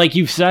 And like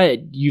you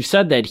said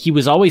that he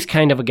was always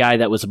kind of a guy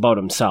that was about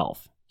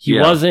himself. He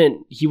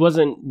wasn't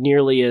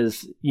nearly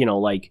as,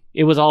 like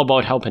it was all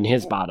about helping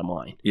his bottom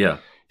line. Yeah.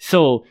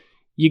 So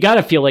you got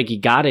to feel like he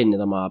got into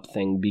the mob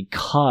thing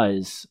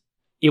because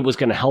it was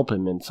going to help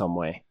him in some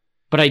way.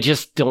 But I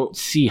just don't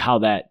see how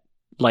that,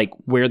 like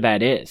where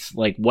that is.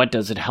 Like what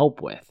does it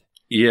help with?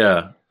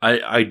 Yeah.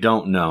 I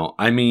don't know.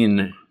 I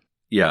mean,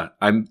 yeah,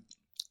 I'm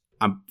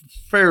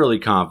fairly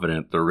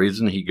confident the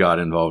reason he got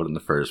involved in the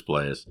first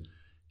place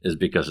is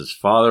because his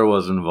father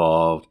was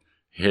involved,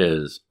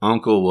 his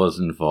uncle was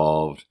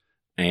involved,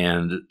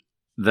 and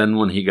then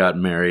when he got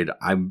married,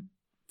 I'm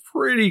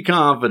pretty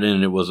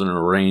confident it was an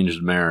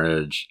arranged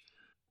marriage,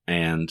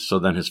 and so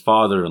then his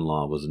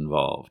father-in-law was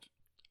involved.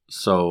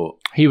 So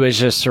he was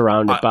just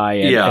surrounded by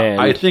it. Yeah,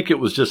 and I think it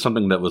was just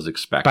something that was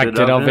expected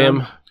of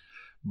him.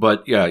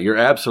 But yeah, you're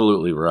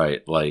absolutely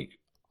right. Like,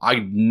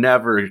 I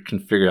never can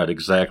figure out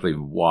exactly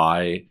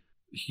why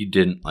he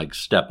didn't like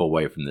step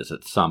away from this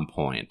at some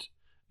point.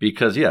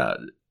 Because yeah,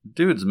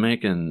 dude's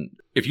making,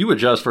 if you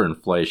adjust for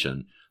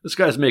inflation, this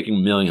guy's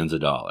making millions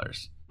of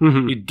dollars.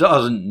 Mm-hmm. He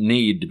doesn't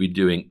need to be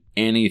doing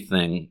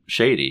anything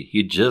shady.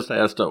 He just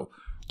has to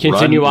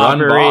continue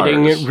run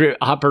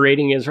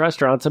operating his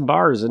restaurants and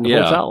bars and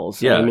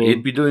hotels. Yeah, I mean,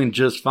 he'd be doing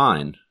just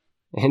fine.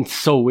 And it's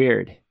so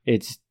weird.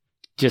 It's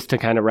just to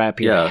kind of wrap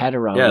your head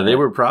around. Yeah, they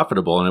were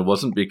profitable, and it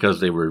wasn't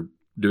because they were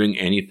doing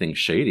anything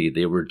shady.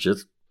 They were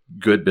just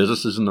good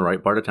businesses in the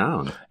right part of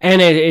town.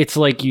 And it's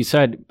like you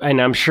said,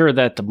 and I'm sure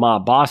that the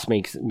mob boss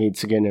made a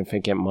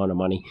significant amount of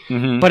money.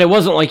 Mm-hmm. But it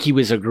wasn't like he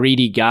was a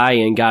greedy guy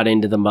and got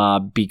into the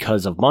mob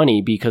because of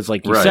money. Because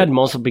like you said,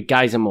 most of the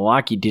guys in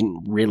Milwaukee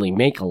didn't really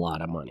make a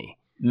lot of money.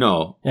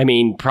 No. I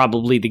mean,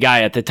 probably the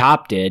guy at the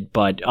top did,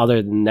 but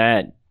other than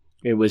that,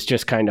 It was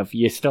just kind of,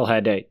 you still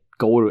had to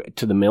go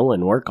to the mill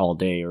and work all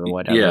day or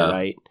whatever,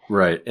 right?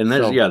 Right. And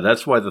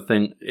that's why the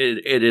thing,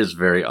 it is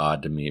very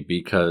odd to me,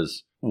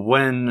 because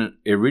when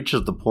it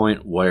reaches the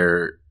point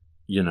where,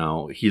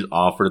 he's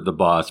offered the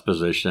boss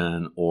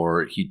position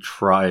or he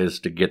tries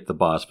to get the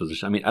boss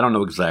position. I mean, I don't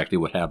know exactly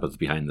what happens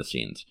behind the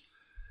scenes,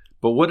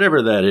 but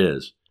whatever that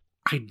is,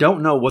 I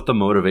don't know what the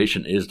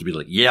motivation is to be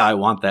like, yeah, I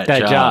want that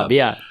job.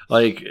 Yeah.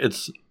 Like,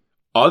 it's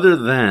other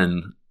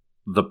than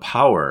the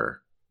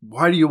power.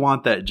 Why do you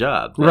want that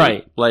job?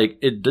 Right. Like,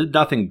 it did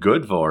nothing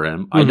good for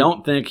him. I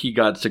don't think he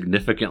got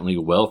significantly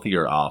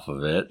wealthier off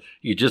of it.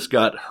 He just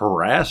got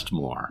harassed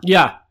more.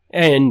 Yeah.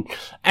 And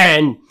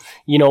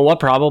you know what?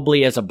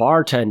 Probably as a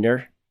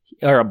bartender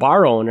or a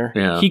bar owner,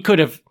 he could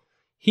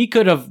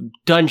have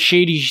done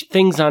shady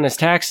things on his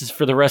taxes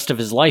for the rest of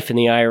his life, and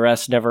the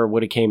IRS never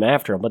would have came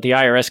after him. But the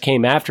IRS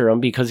came after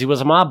him because he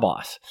was a mob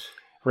boss,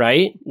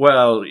 right?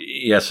 Well,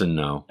 yes and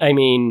no. I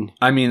mean,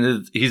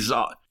 he's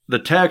the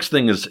tax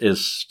thing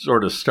is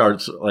sort of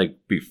starts like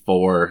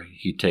before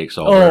he takes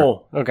over.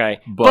 Oh, okay.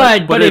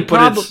 But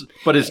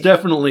it's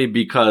definitely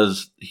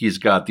because he's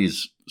got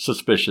these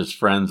suspicious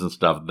friends and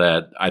stuff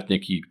that I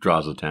think he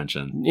draws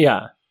attention.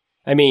 Yeah.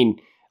 I mean,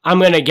 I'm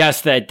going to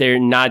guess that they're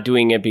not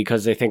doing it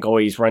because they think,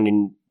 he's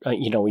running,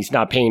 he's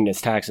not paying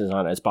his taxes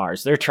on his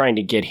bars. They're trying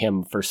to get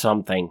him for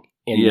something.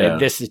 And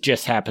this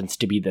just happens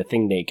to be the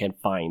thing they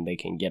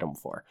can get him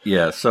for.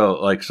 Yeah. So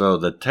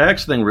the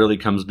tax thing really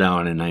comes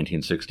down in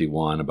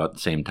 1961, about the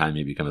same time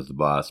he becomes the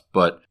boss.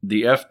 But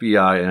the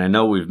FBI, and I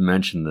know we've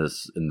mentioned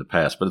this in the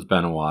past, but it's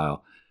been a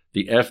while.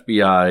 The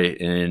FBI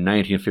in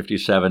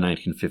 1957,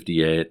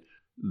 1958,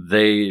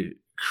 they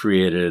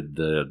created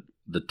the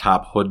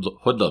top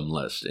hoodlum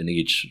list in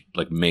each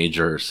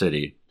major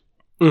city.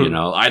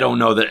 I don't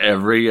know that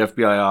every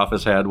FBI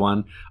office had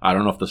one. I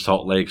don't know if the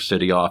Salt Lake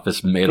City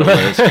office made a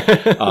list.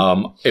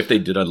 If they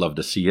did, I'd love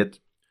to see it.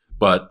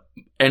 But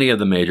any of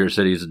the major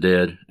cities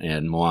did,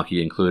 and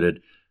Milwaukee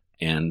included.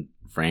 And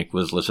Frank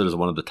was listed as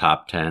one of the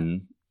top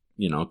 10,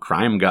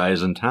 crime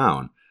guys in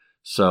town.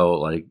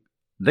 So,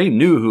 they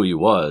knew who he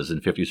was in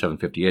 57,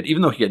 58,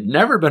 even though he had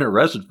never been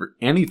arrested for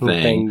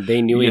anything.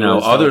 They knew he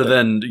was other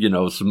than,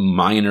 some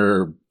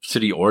minor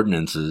city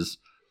ordinances.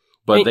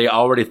 But they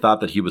already thought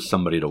that he was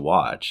somebody to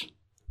watch.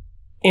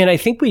 And I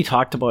think we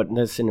talked about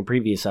this in a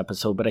previous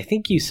episode, but I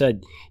think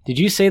did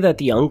you say that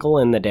the uncle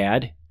and the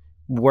dad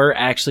were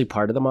actually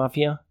part of the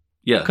mafia?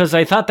 Yeah. Because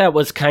I thought that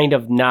was kind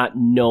of not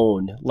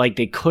known. Like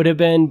they could have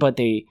been, but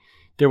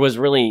there was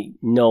really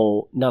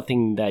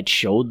nothing that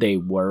showed they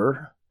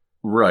were.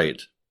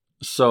 Right.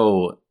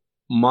 So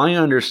my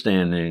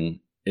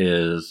understanding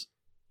is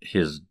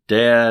his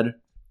dad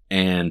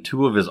and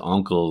two of his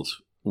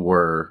uncles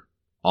were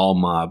all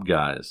mob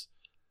guys.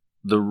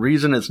 The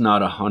reason it's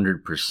not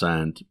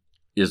 100%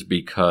 is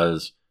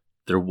because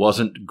there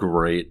wasn't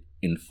great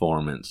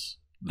informants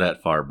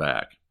that far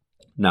back.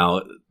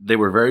 Now, they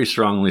were very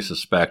strongly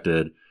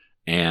suspected,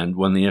 and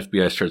when the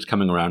FBI starts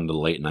coming around in the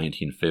late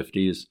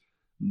 1950s,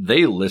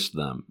 they list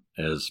them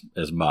as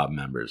mob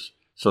members.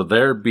 So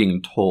they're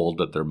being told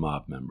that they're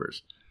mob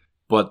members.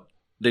 But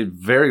they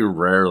very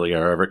rarely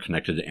are ever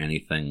connected to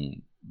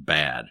anything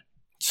bad.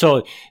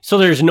 So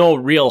there's no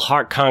real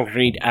hard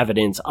concrete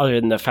evidence other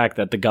than the fact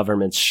that the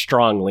government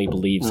strongly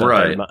believes that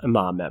they're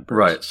mob members.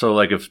 Right. So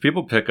if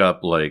people pick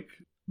up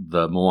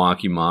the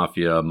Milwaukee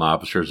Mafia,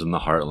 Mobsters in the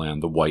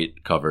Heartland, the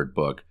white covered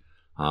book,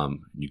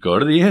 you go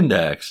to the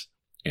index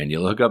and you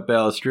look up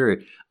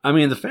Balistrieri. I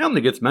mean, the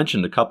family gets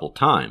mentioned a couple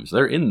times.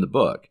 They're in the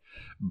book.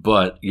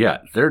 But yeah,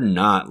 they're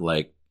not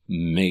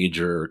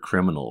major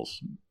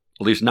criminals,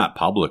 at least not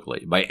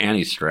publicly by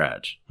any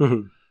stretch.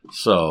 Mm-hmm.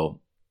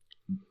 So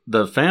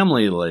the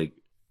family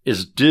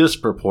is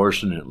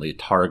disproportionately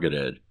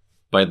targeted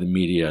by the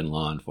media and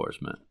law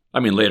enforcement. I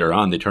mean, later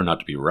on they turn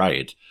out to be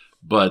right,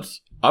 but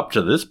up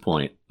to this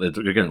point, they're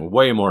getting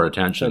way more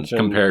attention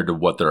compared to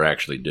what they're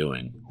actually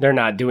doing. They're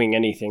not doing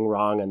anything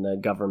wrong, and the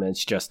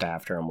government's just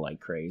after them like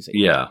crazy.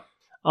 Yeah.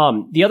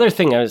 The other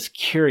thing I was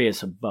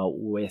curious about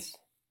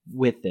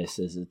with this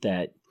is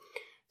that,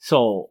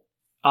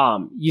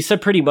 you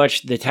said pretty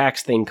much the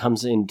tax thing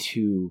comes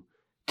into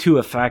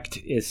effect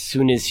as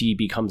soon as he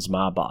becomes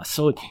mob boss.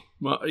 So,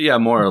 well, yeah,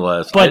 more or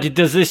less. But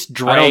does this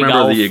drag out? I don't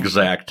remember the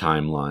exact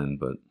timeline,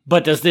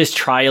 but does this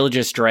trial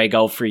just drag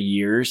out for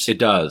years? It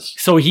does.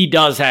 So he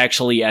does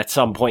actually, at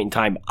some point in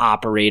time,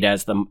 operate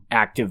as the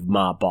active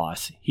mob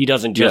boss. He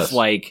doesn't just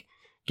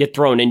get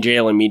thrown in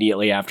jail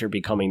immediately after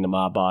becoming the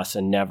mob boss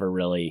and never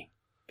really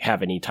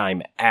have any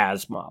time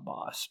as mob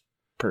boss.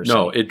 Per se.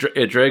 No,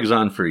 it drags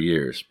on for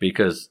years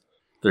because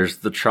there's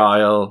the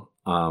trial.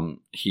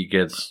 He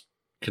gets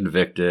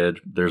convicted.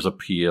 There's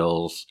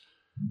appeals.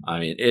 I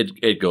mean,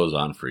 it goes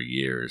on for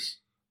years.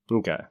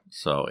 Okay.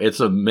 So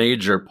it's a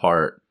major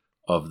part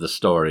of the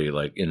story,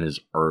 in his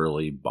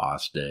early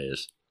boss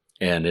days.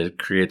 And it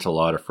creates a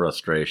lot of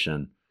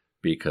frustration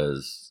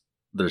because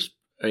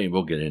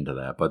we'll get into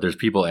that, but there's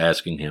people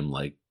asking him,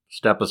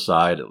 step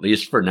aside, at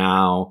least for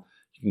now.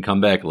 You can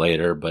come back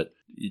later, but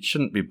you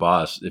shouldn't be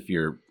boss if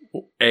you're,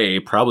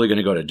 probably going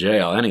to go to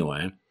jail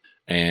anyway.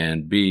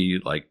 and be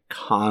like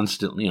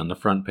constantly on the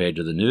front page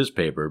of the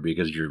newspaper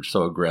because you're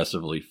so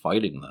aggressively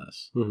fighting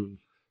this. Mm-hmm.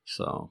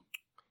 So,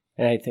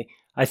 and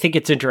I think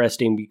it's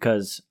interesting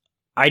because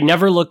I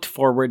never looked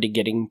forward to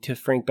getting to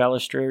Frank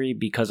Balistrieri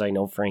because I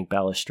know Frank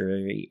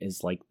Balistrieri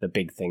is like the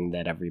big thing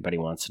that everybody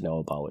wants to know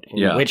about.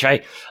 Which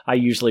I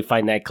usually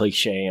find that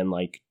cliche and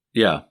like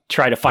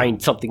try to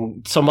find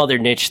some other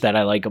niche that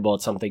I like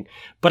about something.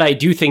 But I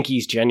do think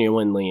he's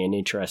genuinely an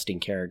interesting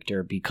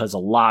character because a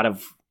lot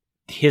of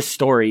his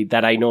story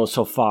that I know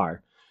so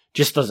far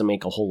just doesn't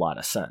make a whole lot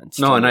of sense.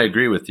 No, and I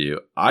agree with you.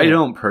 I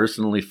don't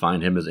personally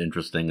find him as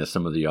interesting as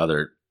some of the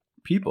other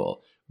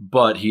people.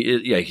 But he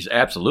is, he's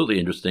absolutely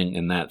interesting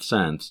in that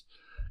sense,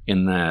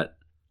 in that,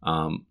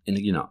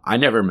 I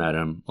never met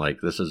him,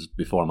 like this is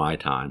before my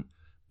time,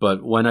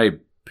 but when I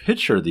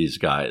picture these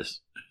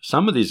guys,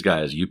 some of these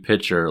guys you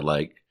picture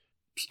like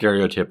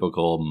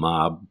stereotypical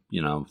mob,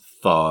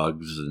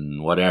 thugs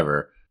and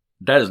whatever.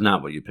 That is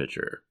not what you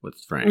picture with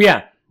Frank.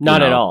 Yeah,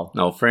 not at all.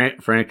 No,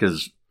 Frank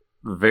is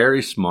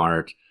very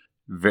smart,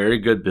 very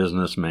good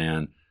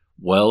businessman,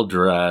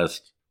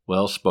 well-dressed,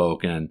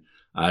 well-spoken.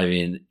 I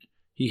mean,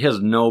 he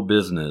has no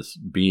business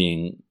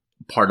being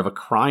part of a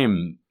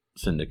crime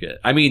syndicate.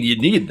 I mean, you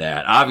need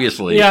that,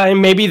 obviously. Yeah,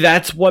 and maybe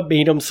that's what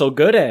made him so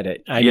good at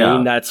it. I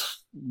mean,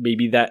 that's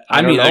maybe that.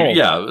 I don't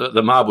know.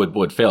 The mob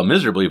would fail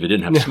miserably if it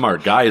didn't have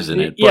smart guys in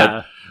it.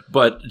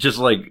 But just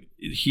like,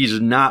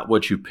 he's not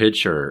what you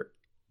picture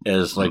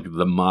as like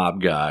the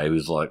mob guy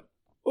who's like,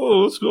 oh,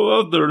 let's go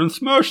out there and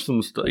smash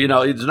some stuff.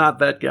 He's not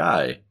that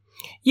guy.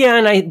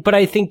 Yeah, but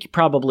I think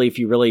probably if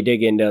you really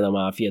dig into the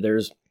mafia,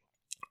 there's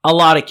a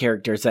lot of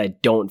characters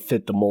that don't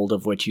fit the mold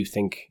of what you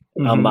think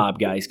a mob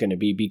guy is going to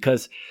be,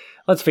 because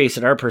let's face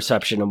it, our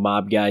perception of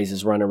mob guys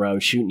is running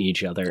around shooting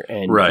each other.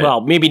 And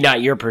well, maybe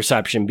not your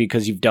perception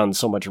because you've done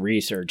so much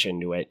research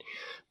into it,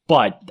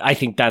 but I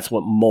think that's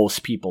what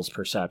most people's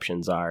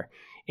perceptions are.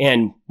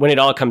 And when it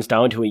all comes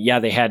down to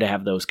it, they had to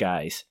have those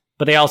guys,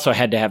 but they also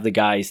had to have the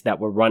guys that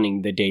were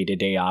running the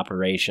day-to-day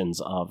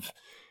operations of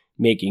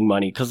making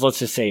money. Because let's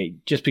just say,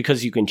 just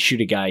because you can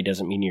shoot a guy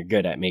doesn't mean you're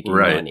good at making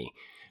money.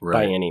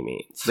 By any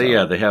means.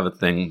 So. They have a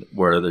thing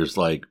where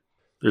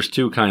there's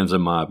two kinds of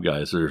mob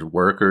guys. There's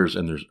workers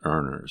and there's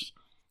earners.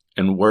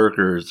 And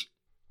workers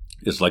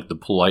is like the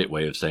polite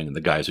way of saying the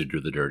guys who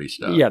do the dirty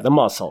stuff. Yeah, the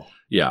muscle.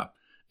 Yeah.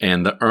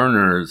 And the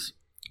earners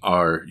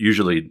are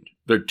usually,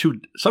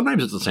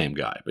 sometimes it's the same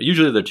guy, but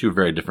usually they're two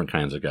very different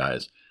kinds of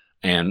guys.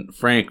 And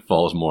Frank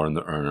falls more in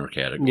the earner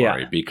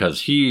category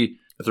because he,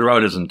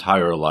 throughout his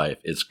entire life,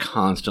 is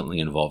constantly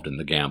involved in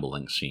the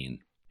gambling scene.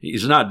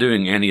 He's not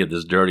doing any of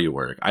this dirty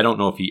work. I don't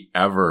know if he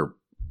ever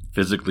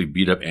physically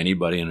beat up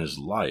anybody in his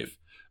life,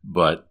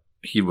 but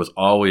he was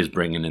always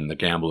bringing in the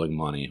gambling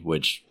money,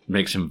 which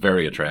makes him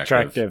very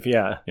attractive.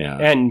 Yeah.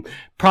 And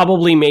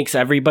probably makes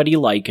everybody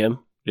like him.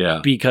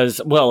 Yeah.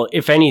 Because, well,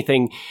 if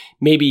anything,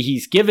 maybe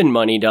he's given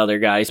money to other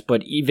guys,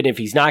 but even if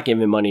he's not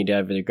giving money to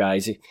other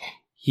guys,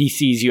 he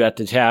sees you at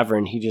the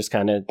tavern, he just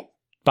kind of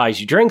buys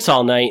you drinks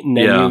all night, and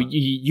then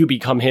you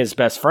become his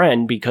best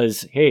friend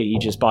because, hey, he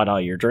just bought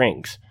all your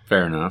drinks.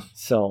 Fair enough.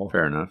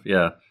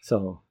 Yeah.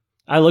 So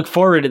I look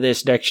forward to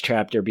this next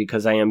chapter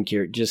because I am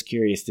just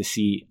curious to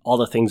see all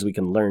the things we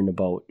can learn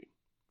about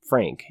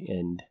Frank,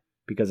 and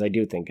because I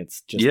do think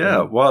it's just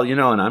well,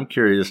 and I'm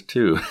curious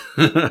too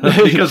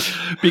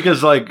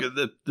because like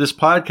this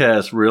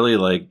podcast really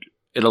like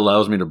it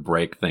allows me to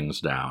break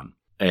things down,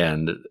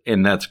 and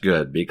that's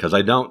good because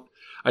I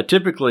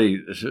typically,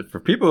 for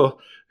people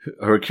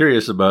who are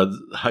curious about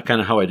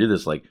how I do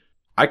this, like,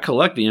 I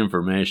collect the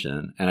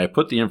information and I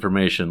put the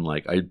information,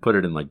 like, I put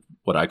it in like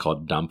what I call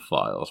dump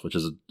files, which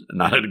is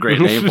not a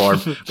great name for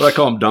them, but I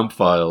call them dump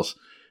files.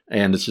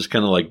 And it's just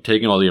kind of like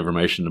taking all the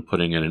information and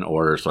putting it in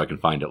order so I can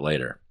find it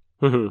later.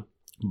 Mm-hmm.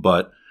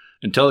 But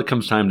until it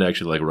comes time to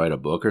actually like write a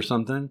book or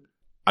something,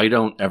 I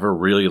don't ever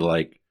really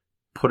like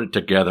put it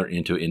together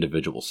into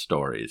individual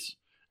stories.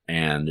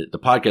 And the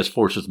podcast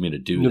forces me to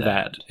do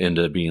that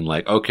into being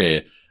like, okay,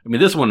 I mean,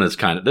 this is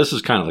kind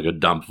of like a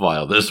dump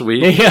file this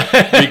week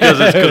because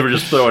we're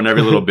just throwing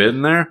every little bit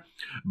in there.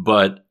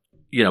 But,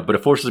 but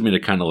it forces me to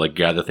kind of like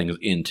gather things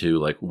into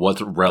like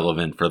what's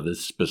relevant for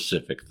this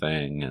specific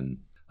thing.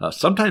 And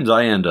sometimes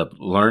I end up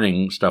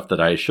learning stuff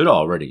that I should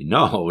already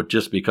know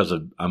just because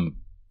I'm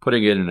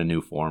putting it in a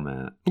new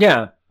format.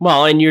 Yeah.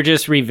 Well, and you're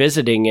just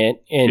revisiting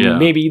it. And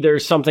maybe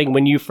there's something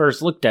when you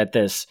first looked at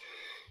this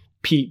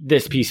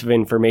piece of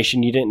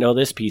information, you didn't know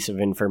this piece of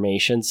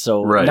information.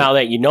 So now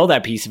that you know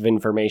that piece of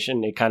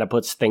information, it kind of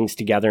puts things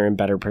together in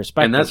better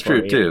perspective. And that's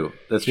true too.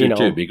 That's true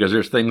too, because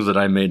there's things that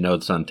I made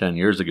notes on 10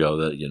 years ago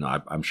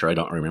that, I'm sure I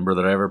don't remember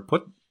that I ever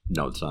put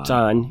notes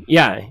on.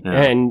 Yeah.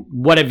 And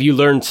what have you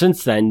learned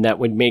since then that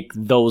would make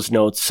those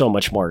notes so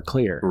much more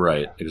clear?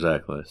 Right.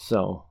 Exactly.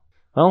 So,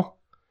 well,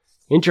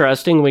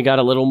 interesting. We got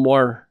a little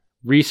more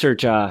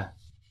research,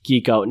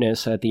 geek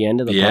outness at the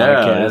end of the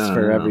podcast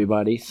for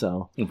everybody.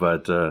 So,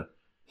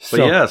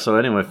 so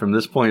anyway, from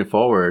this point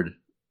forward,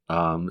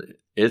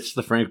 it's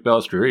the Frank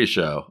Balistrieri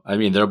show. I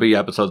mean, there'll be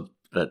episodes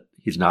that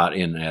he's not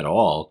in at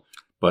all,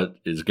 but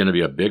it's going to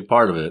be a big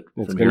part of it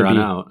It's from gonna here on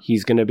be, out.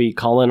 He's going to be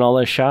calling all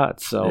the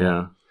shots. So,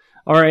 Yeah.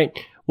 All right.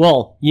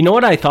 Well, you know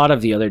what I thought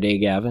of the other day,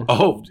 Gavin?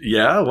 Oh,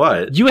 yeah?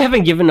 What? You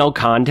haven't given no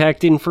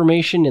contact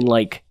information in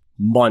like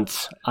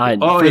months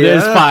for yeah?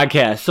 this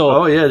podcast.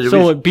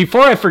 So,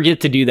 before I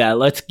forget to do that,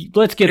 let's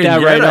get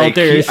that right out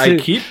there. I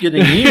keep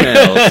getting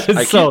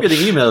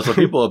emails. So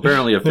people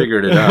apparently have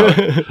figured it out.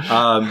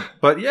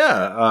 But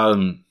yeah,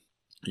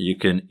 you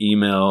can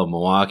email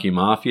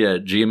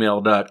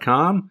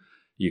MilwaukeeMafia@gmail.com.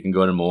 You can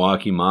go to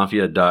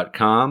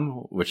MilwaukeeMafia.com,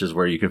 which is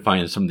where you can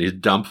find some of these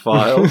dump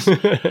files.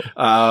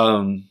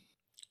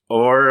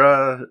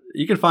 Or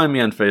you can find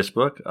me on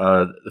Facebook.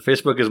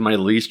 Facebook is my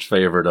least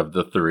favorite of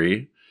the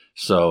three.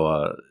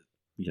 So,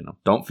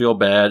 don't feel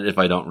bad if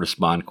I don't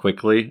respond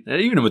quickly.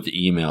 And even with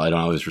the email, I don't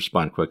always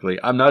respond quickly.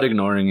 I'm not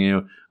ignoring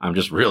you. I'm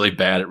just really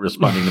bad at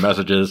responding to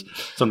messages.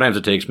 Sometimes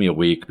it takes me a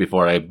week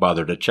before I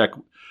bother to check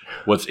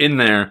what's in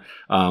there.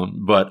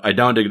 But I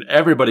don't.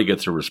 Everybody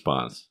gets a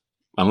response.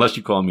 Unless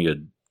you call me a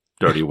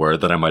dirty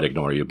word, then I might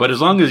ignore you. But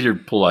as long as you're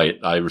polite,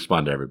 I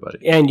respond to everybody.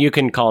 And you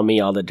can call me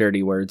all the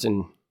dirty words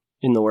in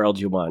the world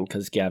you want,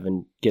 because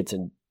Gavin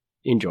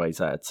enjoys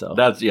that. So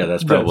that's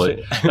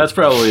probably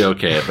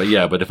okay.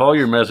 But if all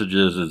your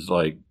messages is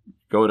like,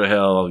 go to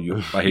hell,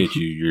 I hate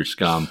you, you're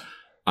scum,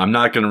 I'm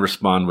not going to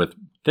respond with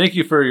thank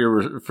you for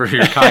your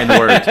kind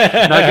words.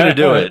 Not going to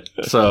do it.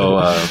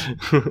 So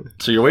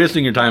you're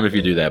wasting your time if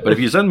you do that. But if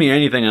you send me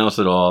anything else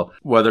at all,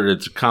 whether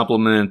it's a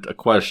compliment, a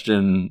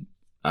question,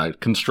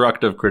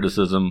 constructive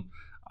criticism,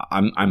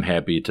 I'm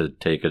happy to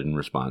take it and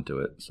respond to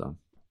it. So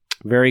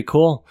very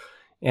cool.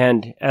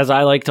 And as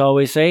I like to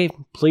always say,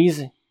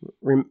 please,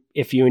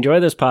 if you enjoy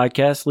this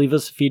podcast, leave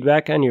us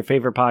feedback on your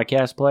favorite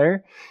podcast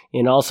player.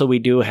 And also, we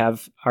do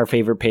have our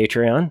favorite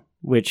Patreon,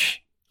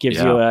 which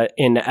gives you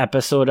an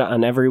episode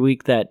on every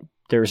week that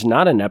there's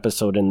not an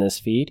episode in this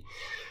feed.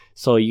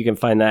 So you can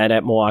find that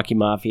at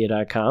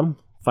MilwaukeeMafia.com.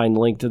 Find the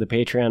link to the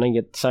Patreon and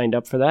get signed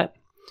up for that.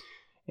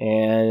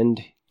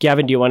 And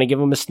Gavin, do you want to give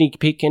them a sneak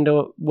peek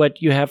into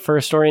what you have for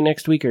a story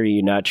next week, or are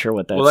you not sure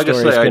what that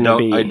story is going to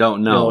be? I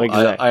don't know.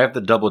 Exactly. I have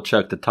to double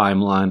check the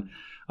timeline.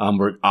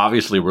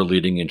 We're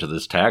leading into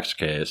this tax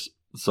case,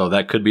 so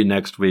that could be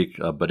next week.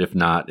 But if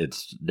not,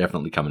 it's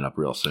definitely coming up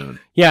real soon.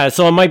 Yeah,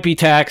 so it might be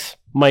tax,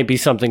 might be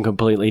something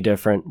completely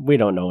different. We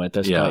don't know at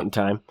this point in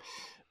time.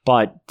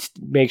 But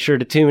make sure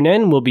to tune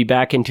in. We'll be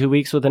back in 2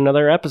 weeks with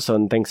another episode.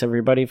 And thanks,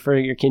 everybody, for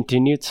your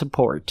continued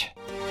support.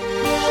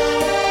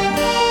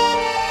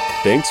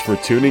 Thanks for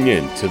tuning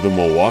in to the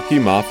Milwaukee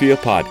Mafia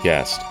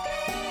Podcast.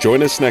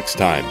 Join us next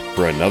time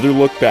for another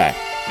look back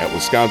at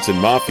Wisconsin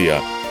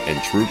Mafia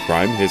and true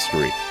crime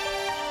history.